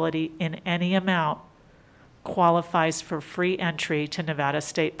disability in any amount qualifies for free entry to Nevada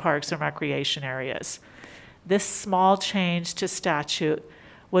state parks and recreation areas. This small change to statute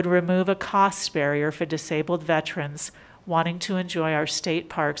would remove a cost barrier for disabled veterans wanting to enjoy our state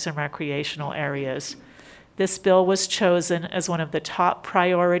parks and recreational areas. This bill was chosen as one of the top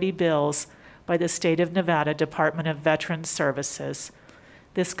priority bills by the State of Nevada Department of Veterans Services.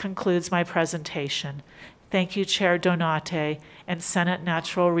 This concludes my presentation. Thank you, Chair Donate and Senate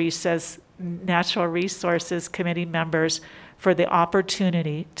Natural Resources Committee members for the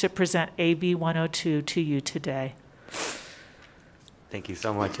opportunity to present AB 102 to you today. Thank you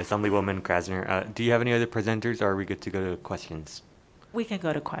so much, Assemblywoman Krasner. Do you have any other presenters, or are we good to go to questions? We can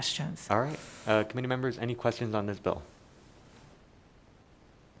go to questions. All right. Committee members, any questions on this bill?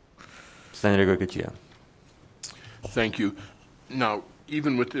 Senator Goicoechea. Thank you. Now,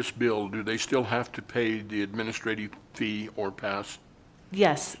 even with this bill, do they still have to pay the administrative fee or pass?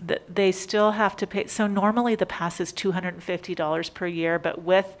 Yes, they still have to pay. So normally the pass is $250 per year, but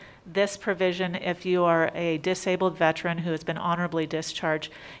with this provision, if you are a disabled veteran who has been honorably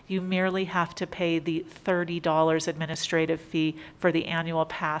discharged, you merely have to pay the $30 administrative fee for the annual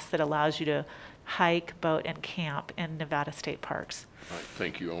pass that allows you to hike, boat, and camp in Nevada state parks. All right,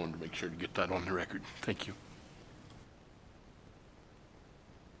 thank you. I wanted to make sure to get that on the record. Thank you.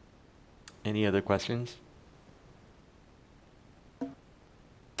 Any other questions?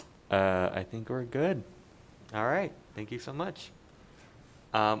 I think we're good. All right. Thank you so much.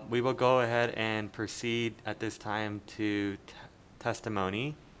 We will go ahead and proceed at this time to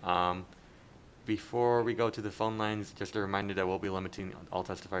testimony. before we go to the phone lines, just a reminder that we'll be limiting all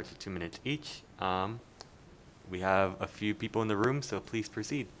testifiers to 2 minutes each. We have a few people in the room, so please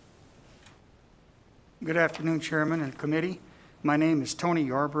proceed. Good afternoon, Chairman and Committee. My name is Tony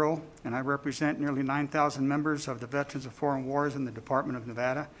Yarbrough, and I represent nearly 9,000 members of the Veterans of Foreign Wars in the Department of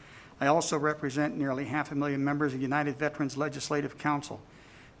Nevada. I also represent nearly 500,000 members of the United Veterans Legislative Council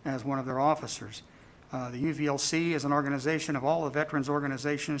as one of their officers. The UVLC is an organization of all the veterans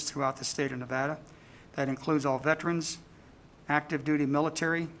organizations throughout the state of Nevada. That includes all veterans, active duty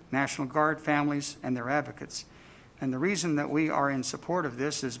military, National Guard families, and their advocates. And the reason that we are in support of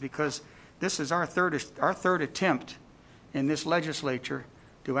this is because this is our third attempt in this legislature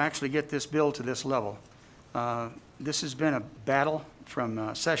to actually get this bill to this level. This has been a battle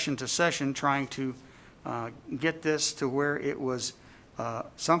from session to session trying to get this to where it was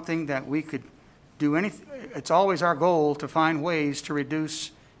something that we could do anything. It's always our goal to find ways to reduce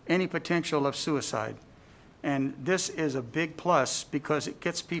any potential of suicide. And this is a big plus because it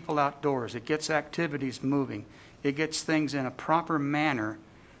gets people outdoors. It gets activities moving. It gets things in a proper manner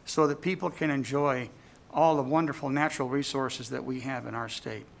so that people can enjoy all the wonderful natural resources that we have in our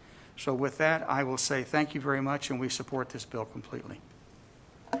state. So with that, I will say thank you very much, and we support this bill completely.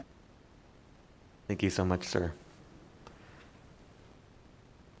 Thank you so much, sir.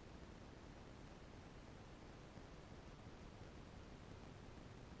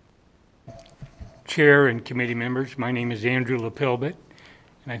 Chair and committee members, my name is Andrew LaPilbit,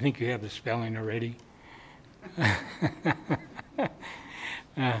 and I think you have the spelling already.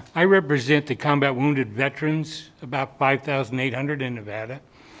 I represent the combat wounded veterans, about 5,800 in Nevada,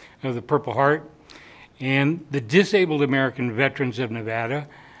 of the Purple Heart, and the disabled American veterans of Nevada,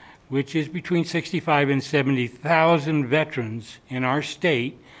 which is between 65 and 70,000 veterans in our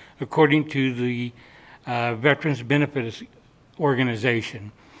state, according to the Veterans Benefits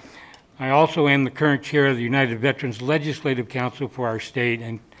Organization. I also am the current chair of the United Veterans Legislative Council for our state,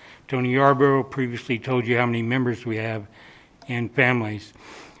 and Tony Yarbrough previously told you how many members we have and families.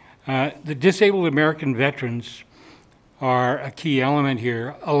 The disabled American veterans are a key element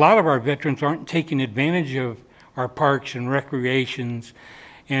here. A lot of our veterans aren't taking advantage of our parks and recreations,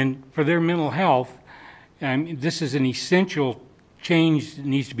 and for their mental health, this is an essential change that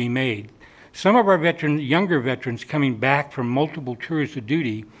needs to be made. Some of our veterans, younger veterans coming back from multiple tours of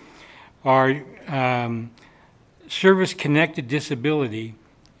duty are service-connected disability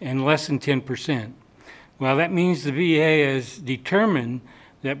and less than 10%. Well, that means the VA has determined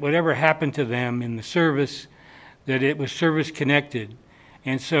that whatever happened to them in the service, that it was service-connected.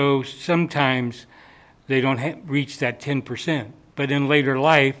 And so sometimes they don't reach that 10%. But in later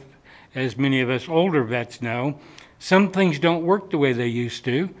life, as many of us older vets know, some things don't work the way they used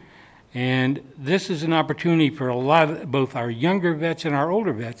to. And this is an opportunity for a lot of both our younger vets and our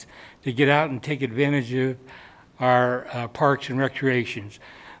older vets to get out and take advantage of our parks and recreations.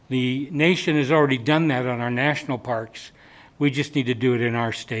 The nation has already done that on our national parks. We just need to do it in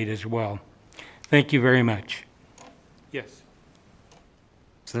our state as well. Thank you very much. Yes.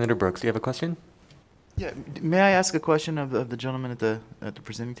 Senator Brooks, do you have a question? Yeah, may I ask a question of the gentleman at the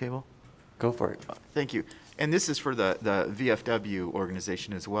presenting table? Go for it. Thank you. And this is for the VFW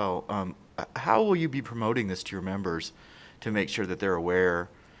organization as well. How will you be promoting this to your members to make sure that they're aware,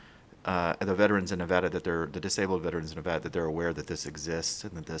 the veterans in Nevada, that the disabled veterans in Nevada, that they're aware that this exists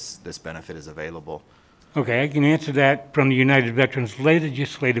and that this benefit is available? Okay, I can answer that from the United Veterans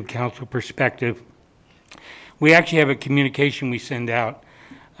Legislative Council perspective. We actually have a communication we send out,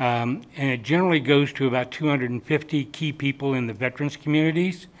 and it generally goes to about 250 key people in the veterans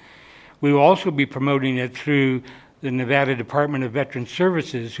communities. We will also be promoting it through the Nevada Department of Veteran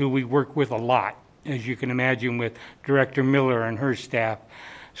Services, who we work with a lot, as you can imagine, with Director Miller and her staff.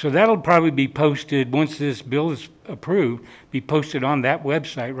 So that'll probably be posted, once this bill is approved, be posted on that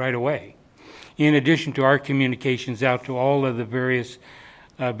website right away, in addition to our communications out to all of the various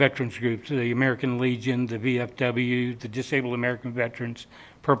veterans groups, the American Legion, the VFW, the Disabled American Veterans,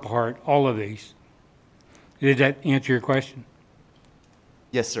 Purple Heart, all of these. Did that answer your question?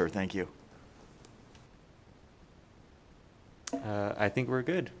 Yes, sir. Thank you. I think we're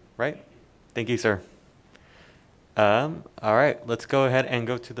good, right? Thank you, sir. All right, let's go ahead and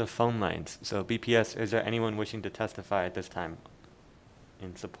go to the phone lines. So BPS, is there anyone wishing to testify at this time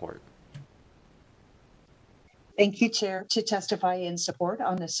in support? Thank you, Chair. To testify in support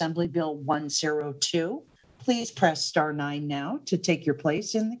on Assembly Bill 102, please press star 9 now to take your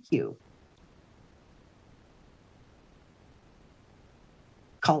place in the queue.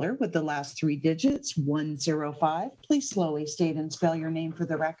 Caller with the last 3 digits, 105. Please slowly state and spell your name for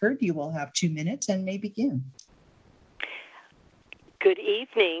the record. You will have 2 minutes and may begin. Good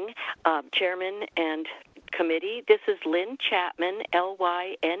evening, Chairman and Committee. This is Lynn Chapman,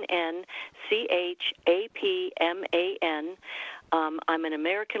 LYNNCHAPMAN. I'm an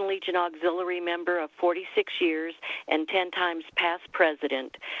American Legion Auxiliary member of 46 years and 10 times past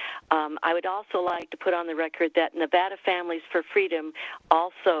president. I would also like to put on the record that Nevada Families for Freedom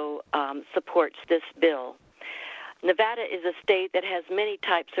also supports this bill. Nevada is a state that has many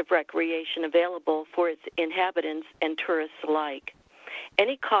types of recreation available for its inhabitants and tourists alike.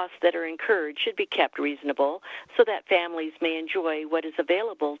 Any costs that are incurred should be kept reasonable so that families may enjoy what is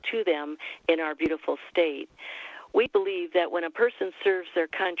available to them in our beautiful state. We believe that when a person serves their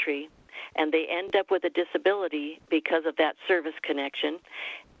country and they end up with a disability because of that service connection,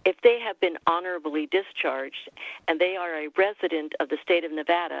 if they have been honorably discharged and they are a resident of the state of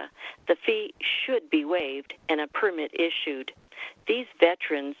Nevada, the fee should be waived and a permit issued. These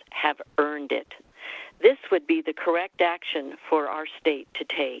veterans have earned it. This would be the correct action for our state to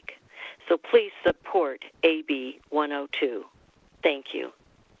take. So please support AB 102. Thank you.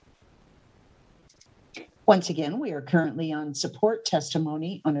 Once again, we are currently on support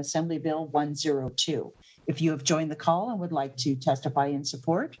testimony on Assembly Bill 102. If you have joined the call and would like to testify in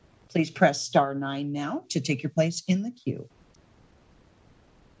support, please press *9 now to take your place in the queue.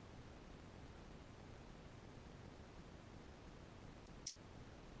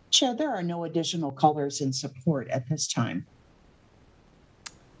 Chair, there are no additional callers in support at this time.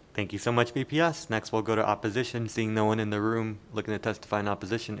 Thank you so much, BPS. Next, we'll go to opposition. Seeing no one in the room looking to testify in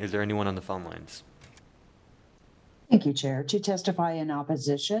opposition, is there anyone on the phone lines? Thank you, Chair. To testify in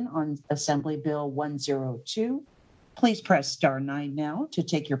opposition on Assembly Bill 102, please press *9 now to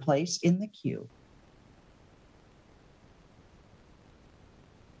take your place in the queue.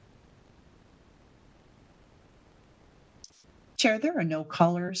 Chair, there are no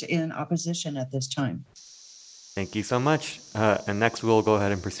callers in opposition at this time. Thank you so much. And next, we'll go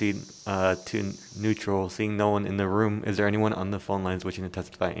ahead and proceed to neutral. Seeing no one in the room, is there anyone on the phone lines wishing to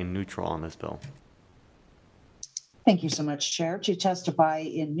testify in neutral on this bill? Thank you so much, Chair. To testify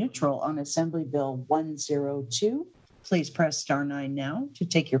in neutral on Assembly Bill 102, please press *9 now to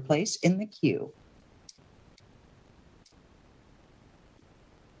take your place in the queue.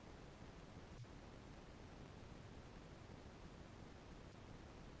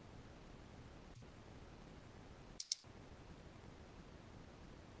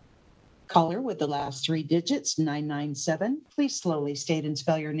 Caller with the last 3 digits, 997. Please slowly state and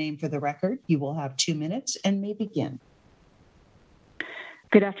spell your name for the record. You will have 2 minutes and may begin.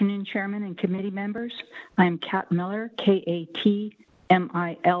 Good afternoon, Chairman and committee members. I'm Kat Miller, Katmiller,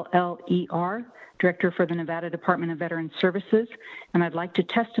 Director for the Nevada Department of Veterans Services, and I'd like to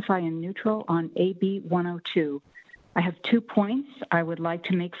testify in neutral on AB 102. I have 2 points I would like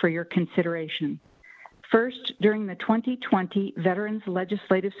to make for your consideration. First, during the 2020 Veterans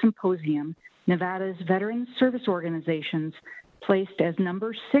Legislative Symposium, Nevada's veterans service organizations placed as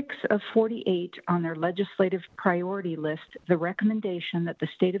number 6 of 48 on their legislative priority list the recommendation that the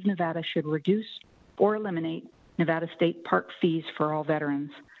state of Nevada should reduce or eliminate Nevada state park fees for all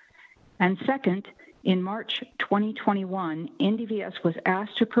veterans. And second, in March 2021, NDVS was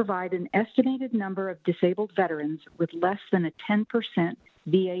asked to provide an estimated number of disabled veterans with less than a 10%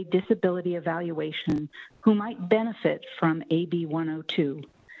 VA disability evaluation who might benefit from AB 102.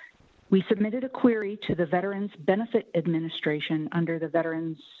 We submitted a query to the Veterans Benefit Administration under the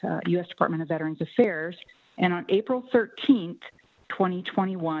U.S. Department of Veterans Affairs, and on April 13th,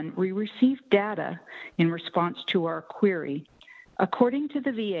 2021, we received data in response to our query. According to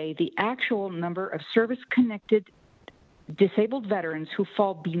the VA, the actual number of service-connected disabled veterans who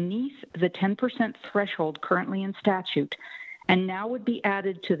fall beneath the 10% threshold currently in statute and now would be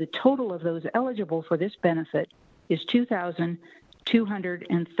added to the total of those eligible for this benefit is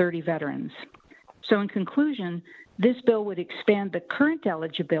 2,230 veterans. So in conclusion, this bill would expand the current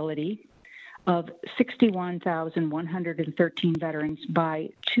eligibility of 61,113 veterans by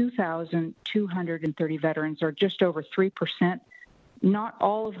 2,230 veterans, or just over 3%, not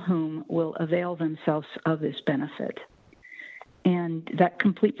all of whom will avail themselves of this benefit. And that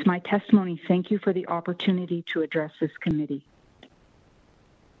completes my testimony. Thank you for the opportunity to address this committee.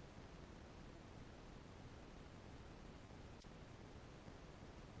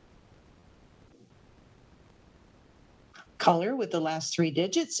 Caller with the last 3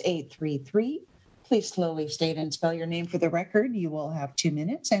 digits, 833. Please slowly state and spell your name for the record. You will have 2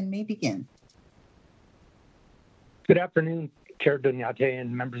 minutes and may begin. Good afternoon, Chair Doñate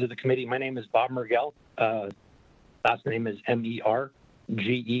and members of the committee. My name is Bob Mergell. Last name is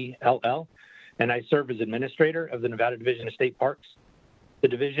Mergell, and I serve as administrator of the Nevada Division of State Parks. The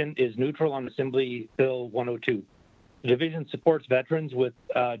division is neutral on Assembly Bill 102. The division supports veterans with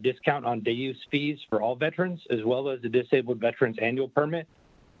discount on day use fees for all veterans, as well as the Disabled Veterans Annual Permit.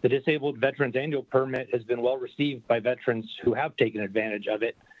 The Disabled Veterans Annual Permit has been well received by veterans who have taken advantage of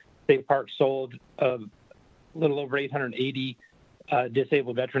it. State Park sold a little over 880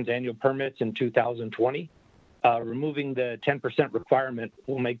 Disabled Veterans Annual Permits in 2020. Removing the 10% requirement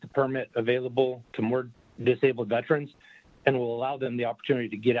will make the permit available to more disabled veterans and will allow them the opportunity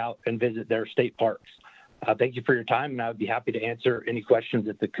to get out and visit their state parks. Thank you for your time, and I would be happy to answer any questions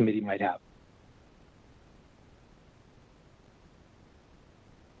that the committee might have.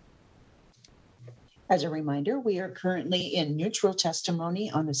 As a reminder, we are currently in neutral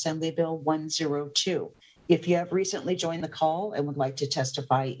testimony on Assembly Bill 102. If you have recently joined the call and would like to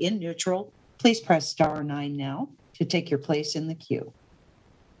testify in neutral, please press star 9 now to take your place in the queue.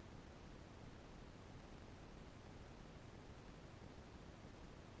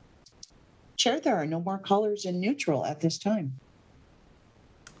 Chair, there are no more callers in neutral at this time.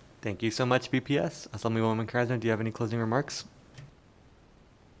 Thank you so much, BPS. Assemblywoman Krasner, do you have any closing remarks?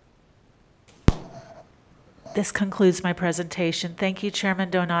 This concludes my presentation. Thank you, Chairman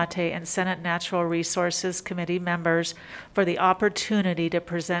Donate and Senate Natural Resources Committee members for the opportunity to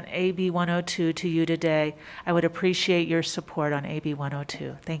present AB 102 to you today. I would appreciate your support on AB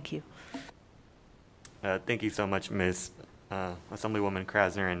 102. Thank you. Thank you so much, Ms. Assemblywoman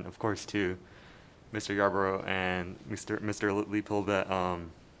Krasner, and of course to Mr. Yarborough and Mr. Leopold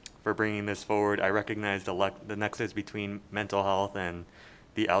for bringing this forward. I recognize the nexus between mental health and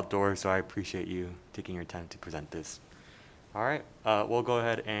the outdoors, so I appreciate you taking your time to present this. All right, we'll go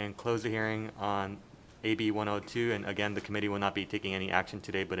ahead and close the hearing on AB 102, and again, the committee will not be taking any action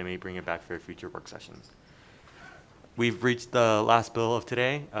today, but it may bring it back for a future work session. We've reached the last bill of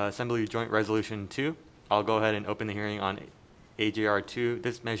today, Assembly Joint Resolution 2. I'll go ahead and open the hearing on AJR 2.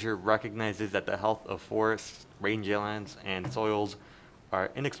 This measure recognizes that the health of forests, rangelands, and soils are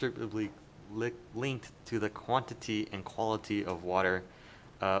inextricably linked to the quantity and quality of water.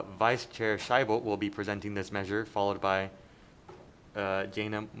 Vice Chair Scheibel will be presenting this measure, followed by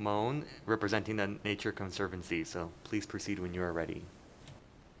Jana Moan, representing the Nature Conservancy. So please proceed when you are ready.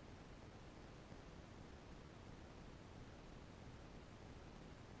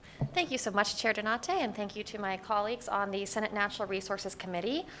 Thank you so much, Chair Donate, and thank you to my colleagues on the Senate Natural Resources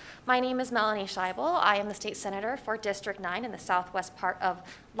Committee. My name is Melanie Scheibel. I am the state senator for District 9 in the southwest part of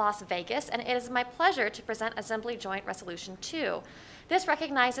Las Vegas, and it is my pleasure to present Assembly Joint Resolution 2. This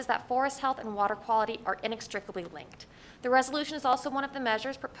recognizes that forest health and water quality are inextricably linked. The resolution is also one of the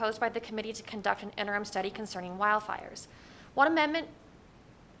measures proposed by the committee to conduct an interim study concerning wildfires. One amendment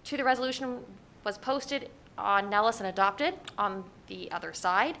to the resolution was posted on Nellis and adopted on the other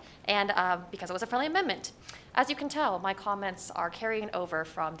side, and because it was a friendly amendment. As you can tell, my comments are carrying over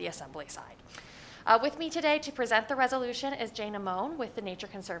from the Assembly side. With me today to present the resolution is Jana Moan with the Nature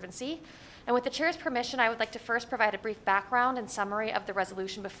Conservancy. And with the chair's permission, I would like to first provide a brief background and summary of the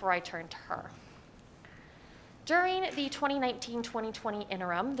resolution before I turn to her. During the 2019-2020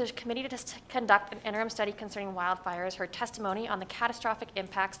 interim, the committee to conduct an interim study concerning wildfires heard testimony on the catastrophic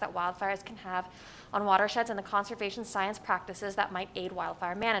impacts that wildfires can have on watersheds and the conservation science practices that might aid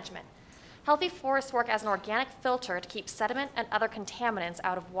wildfire management. Healthy forests work as an organic filter to keep sediment and other contaminants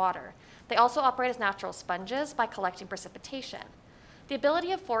out of water. They also operate as natural sponges by collecting precipitation. The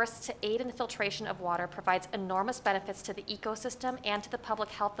ability of forests to aid in the filtration of water provides enormous benefits to the ecosystem and to the public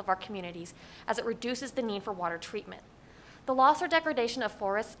health of our communities as it reduces the need for water treatment. The loss or degradation of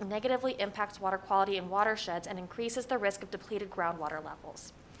forests negatively impacts water quality in watersheds and increases the risk of depleted groundwater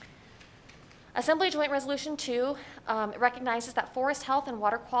levels. Assembly Joint Resolution 2 recognizes that forest health and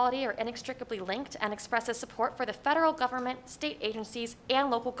water quality are inextricably linked and expresses support for the federal government, state agencies, and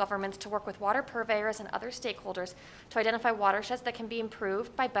local governments to work with water purveyors and other stakeholders to identify watersheds that can be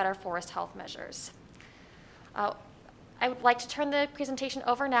improved by better forest health measures. I would like to turn the presentation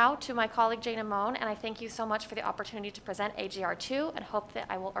over now to my colleague Jana Moan, and I thank you so much for the opportunity to present AGR 2 and hope that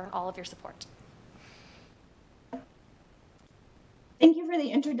I will earn all of your support. Thank you for the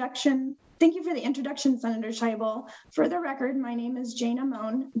introduction. Thank you for the introduction, Senator Scheibel. For the record, my name is Jana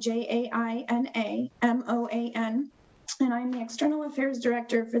Moan, Jainamoan, and I'm the External Affairs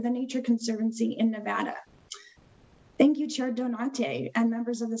Director for the Nature Conservancy in Nevada. Thank you, Chair Donate and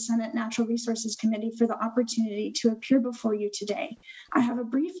members of the Senate Natural Resources Committee for the opportunity to appear before you today. I have a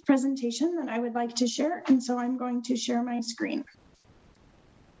brief presentation that I would like to share, and so I'm going to share my screen.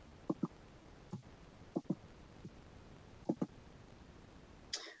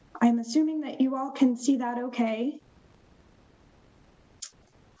 I'm assuming that you all can see that okay.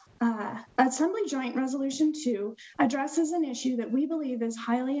 Assembly Joint Resolution 2 addresses an issue that we believe is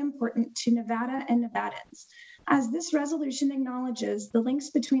highly important to Nevada and Nevadans. As this resolution acknowledges, the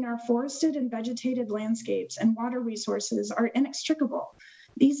links between our forested and vegetated landscapes and water resources are inextricable.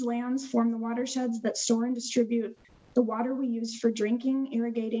 These lands form the watersheds that store and distribute the water we use for drinking,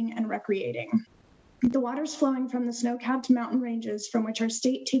 irrigating, and recreating. The waters flowing from the snow-capped mountain ranges from which our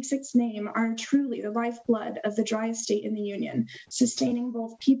state takes its name are truly the lifeblood of the driest state in the Union, sustaining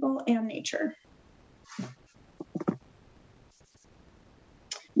both people and nature.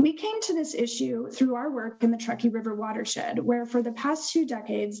 We came to this issue through our work in the Truckee River watershed, where for the past 2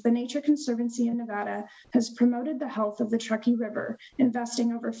 decades, the Nature Conservancy in Nevada has promoted the health of the Truckee River,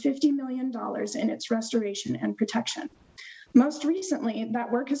 investing over $50 million in its restoration and protection. Most recently,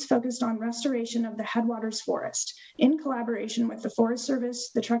 that work has focused on restoration of the Headwaters Forest in collaboration with the Forest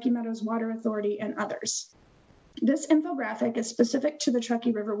Service, the Truckee Meadows Water Authority, and others. This infographic is specific to the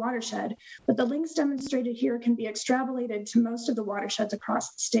Truckee River watershed, but the links demonstrated here can be extrapolated to most of the watersheds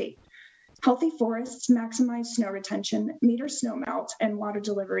across the state. Healthy forests maximize snow retention, meter snow melt and water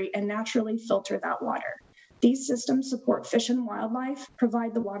delivery, and naturally filter that water. These systems support fish and wildlife,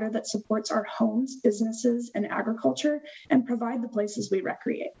 provide the water that supports our homes, businesses, and agriculture, and provide the places we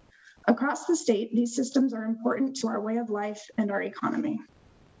recreate. Across the state, these systems are important to our way of life and our economy.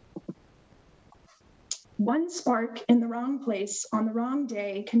 One spark in the wrong place on the wrong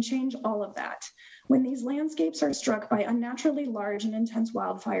day can change all of that. When these landscapes are struck by unnaturally large and intense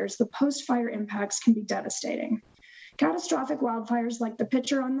wildfires, the post-fire impacts can be devastating. Catastrophic wildfires like the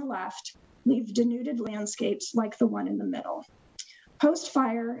picture on the left leave denuded landscapes like the one in the middle.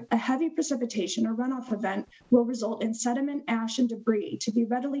 Post-fire, a heavy precipitation or runoff event will result in sediment, ash, and debris to be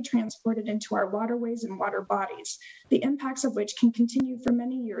readily transported into our waterways and water bodies, the impacts of which can continue for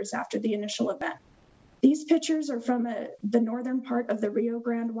many years after the initial event. These pictures are from the northern part of the Rio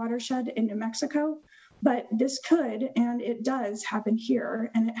Grande watershed in New Mexico, but this could, and it does, happen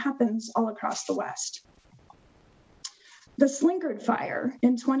here, and it happens all across the West. The Slinkard Fire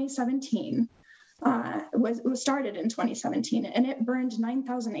in 2017 was started in 2017, and it burned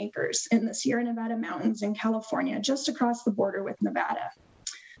 9,000 acres in the Sierra Nevada mountains in California, just across the border with Nevada.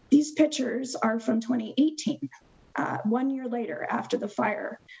 These pictures are from 2018. 1 year later after the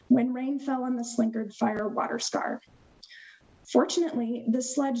fire, when rain fell on the Slinkard Fire water scar. Fortunately, the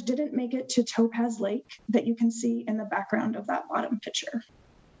sludge didn't make it to Topaz Lake that you can see in the background of that bottom picture.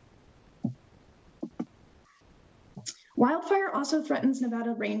 Wildfire also threatens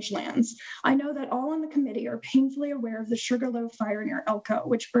Nevada rangelands. I know that all on the committee are painfully aware of the Sugarloaf Fire near Elko,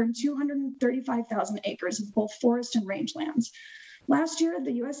 which burned 235,000 acres of both forest and rangelands. Last year,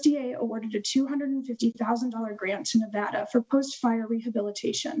 the USDA awarded a $250,000 grant to Nevada for post-fire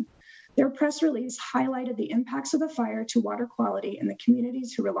rehabilitation. Their press release highlighted the impacts of the fire to water quality in the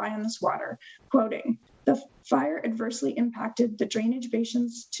communities who rely on this water, quoting, "The fire adversely impacted the drainage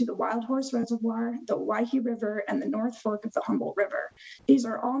basins to the Wild Horse Reservoir, the Owyhee River, and the North Fork of the Humboldt River. These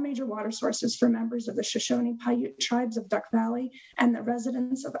are all major water sources for members of the Shoshone-Paiute tribes of Duck Valley and the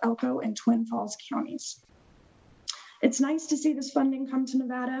residents of Elko and Twin Falls counties." It's nice to see this funding come to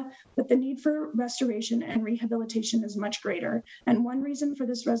Nevada, but the need for restoration and rehabilitation is much greater. And one reason for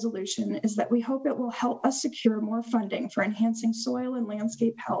this resolution is that we hope it will help us secure more funding for enhancing soil and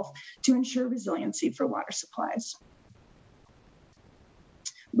landscape health to ensure resiliency for water supplies.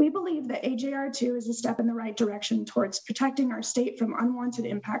 We believe that AJR2 is a step in the right direction towards protecting our state from unwanted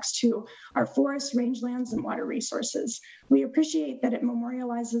impacts to our forests, rangelands, and water resources. We appreciate that it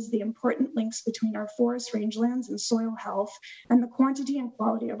memorializes the important links between our forests, rangelands, and soil health, and the quantity and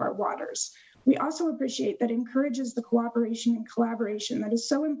quality of our waters. We also appreciate that it encourages the cooperation and collaboration that is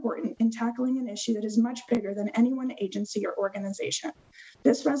so important in tackling an issue that is much bigger than any one agency or organization.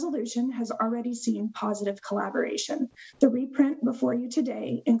 This resolution has already seen positive collaboration. The reprint before you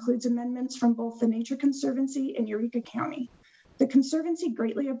today includes amendments from both the Nature Conservancy and Eureka County. The Conservancy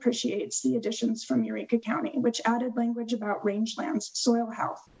greatly appreciates the additions from Eureka County, which added language about rangelands, soil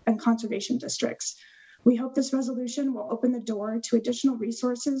health, and conservation districts. We hope this resolution will open the door to additional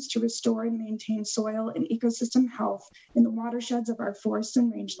resources to restore and maintain soil and ecosystem health in the watersheds of our forests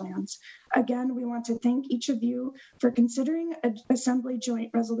and rangelands. Again, we want to thank each of you for considering Assembly Joint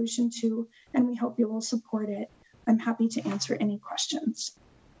Resolution 2, and we hope you will support it. I'm happy to answer any questions.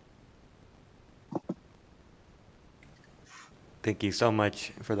 Thank you so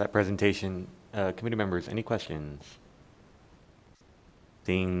much for that presentation. Committee members, any questions?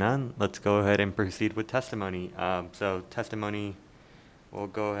 Seeing none, let's go ahead and proceed with testimony. So testimony, we'll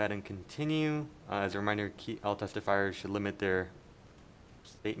go ahead and continue. As a reminder, all testifiers should limit their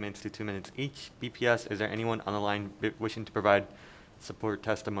statements to 2 minutes each. BPS, is there anyone on the line wishing to provide support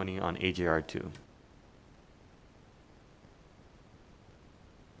testimony on AJR 2.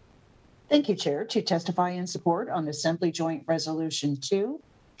 Thank you, Chair. To testify in support on Assembly Joint Resolution 2,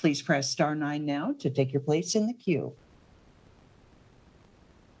 please press star 9 now to take your place in the queue.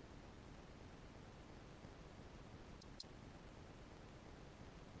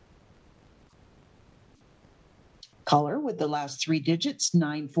 Caller with the last 3 digits,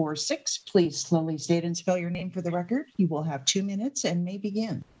 946, please slowly state and spell your name for the record. You will have 2 minutes and may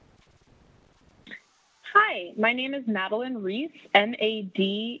begin. Hi, my name is Madeline Reese,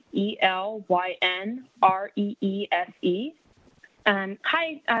 Madelynreese.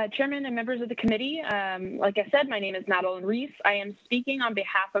 Hi, Chairman and members of the committee. Like I said, my name is Madeline Reese. I am speaking on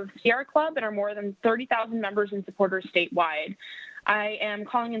behalf of Sierra Club and our more than 30,000 members and supporters statewide. I am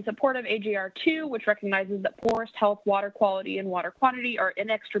calling in support of AJR 2, which recognizes that forest health, water quality, and water quantity are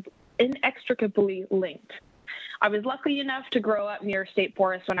inextricably linked. I was lucky enough to grow up near state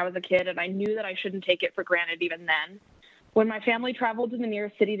forest when I was a kid, and I knew that I shouldn't take it for granted even then. When my family traveled to the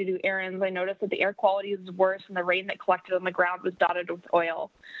nearest city to do errands, I noticed that the air quality was worse and the rain that collected on the ground was dotted with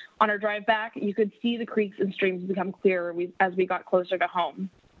oil. On our drive back, you could see the creeks and streams become clearer as we got closer to home.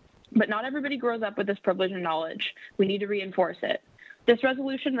 But not everybody grows up with this privilege and knowledge. We need to reinforce it. This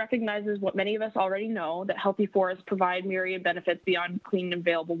resolution recognizes what many of us already know, that healthy forests provide myriad benefits beyond clean and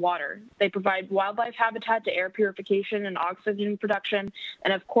available water. They provide wildlife habitat to air purification and oxygen production,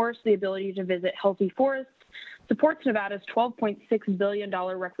 and of course, the ability to visit healthy forests supports Nevada's $12.6 billion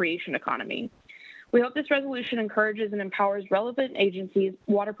recreation economy. We hope this resolution encourages and empowers relevant agencies,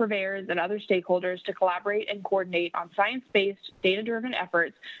 water purveyors, and other stakeholders to collaborate and coordinate on science-based, data-driven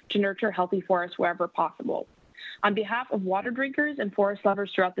efforts to nurture healthy forests wherever possible. On behalf of water drinkers and forest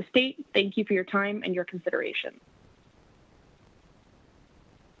lovers throughout the state, thank you for your time and your consideration.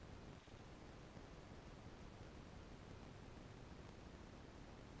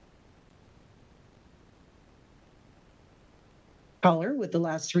 Caller with the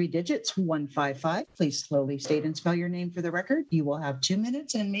last 3 digits, 155, please slowly state and spell your name for the record. You will have 2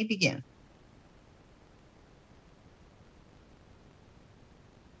 minutes and may begin.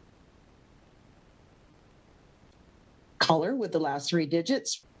 Caller with the last 3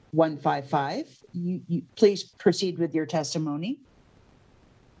 digits, 155. Please proceed with your testimony.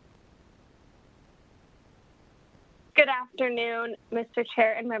 Good afternoon, Mr.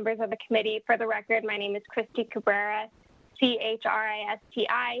 Chair and members of the committee. For the record, my name is Christy Cabrera,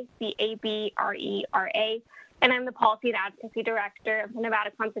 CHRISTI-CABRERA, and I'm the Policy and Advocacy Director of the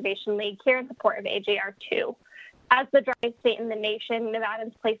Nevada Conservation League here in support of AJR 2. As the driest state in the nation,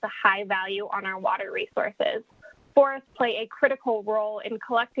 Nevadans place a high value on our water resources. Forests play a critical role in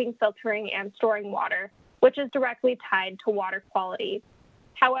collecting, filtering, and storing water, which is directly tied to water quality.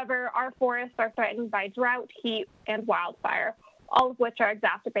 However, our forests are threatened by drought, heat, and wildfire, all of which are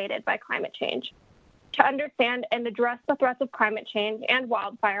exacerbated by climate change. To understand and address the threats of climate change and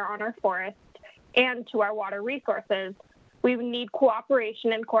wildfire on our forests and to our water resources, we need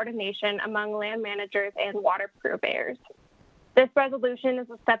cooperation and coordination among land managers and water purveyors. This resolution is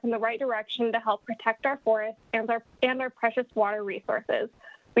a step in the right direction to help protect our forests and our precious water resources.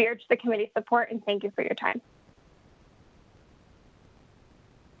 We urge the committee's support and thank you for your time.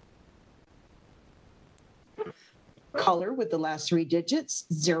 Caller with the last 3 digits,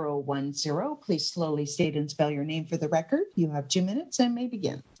 010. Please slowly state and spell your name for the record. You have 2 minutes and may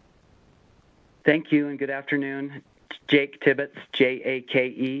begin. Thank you and good afternoon. Jake Tibbetts,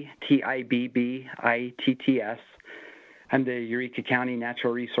 JakeTibbitts. I'm the Eureka County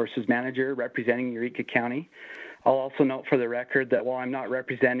Natural Resources Manager representing Eureka County. I'll also note for the record that while I'm not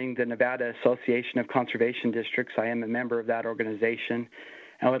representing the Nevada Association of Conservation Districts, I am a member of that organization.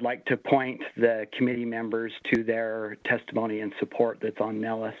 I would like to point the committee members to their testimony and support that's on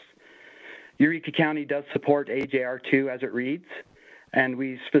Nellis. Eureka County does support AJR 2 as it reads, and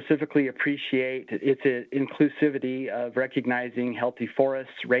we specifically appreciate its inclusivity of recognizing healthy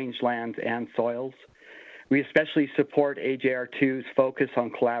forests, rangelands, and soils. We especially support AJR 2's focus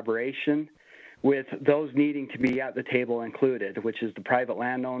on collaboration with those needing to be at the table included, which is the private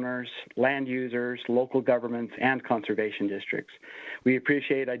landowners, land users, local governments, and conservation districts. We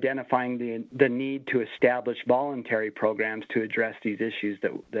appreciate identifying the need to establish voluntary programs to address these issues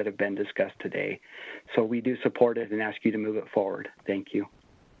that have been discussed today. So we do support it and ask you to move it forward. Thank you.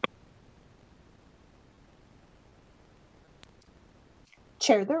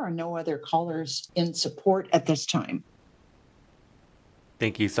 Chair, there are no other callers in support at this time.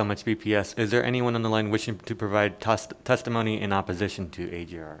 Thank you so much, BPS. Is there anyone on the line wishing to provide testimony in opposition to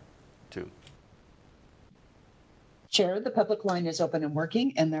AJR 2? Chair, the public line is open and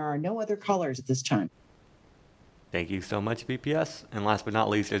working, and there are no other callers at this time. Thank you so much, BPS. And last but not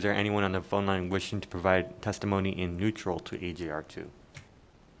least, is there anyone on the phone line wishing to provide testimony in neutral to AJR2?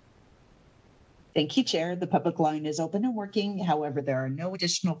 Thank you, Chair. The public line is open and working. However, there are no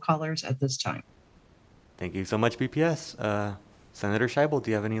additional callers at this time. Thank you so much, BPS. Senator Scheibel,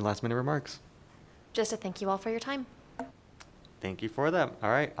 do you have any last minute remarks? Just to thank you all for your time. Thank you for that. All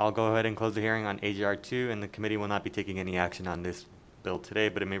right, I'll go ahead and close the hearing on AJR2, and the committee will not be taking any action on this bill today,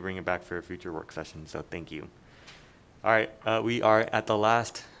 but it may bring it back for a future work session, so thank you. All right, we are at the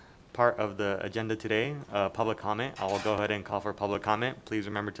last part of the agenda today, public comment. I will go ahead and call for public comment. Please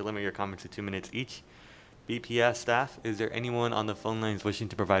remember to limit your comments to 2 minutes each. BPS staff, is there anyone on the phone lines wishing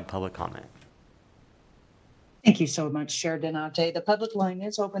to provide public comment? Thank you so much, Chair Donate. The public line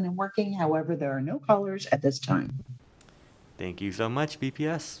is open and working. However, there are no callers at this time. Thank you so much,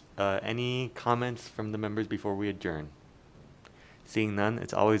 BPS. Any comments from the members before we adjourn? Seeing none,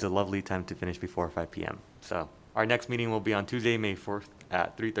 it's always a lovely time to finish before 5 p.m. So our next meeting will be on Tuesday, May 4th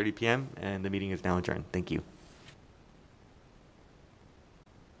at 3:30 p.m. and the meeting is now adjourned. Thank you.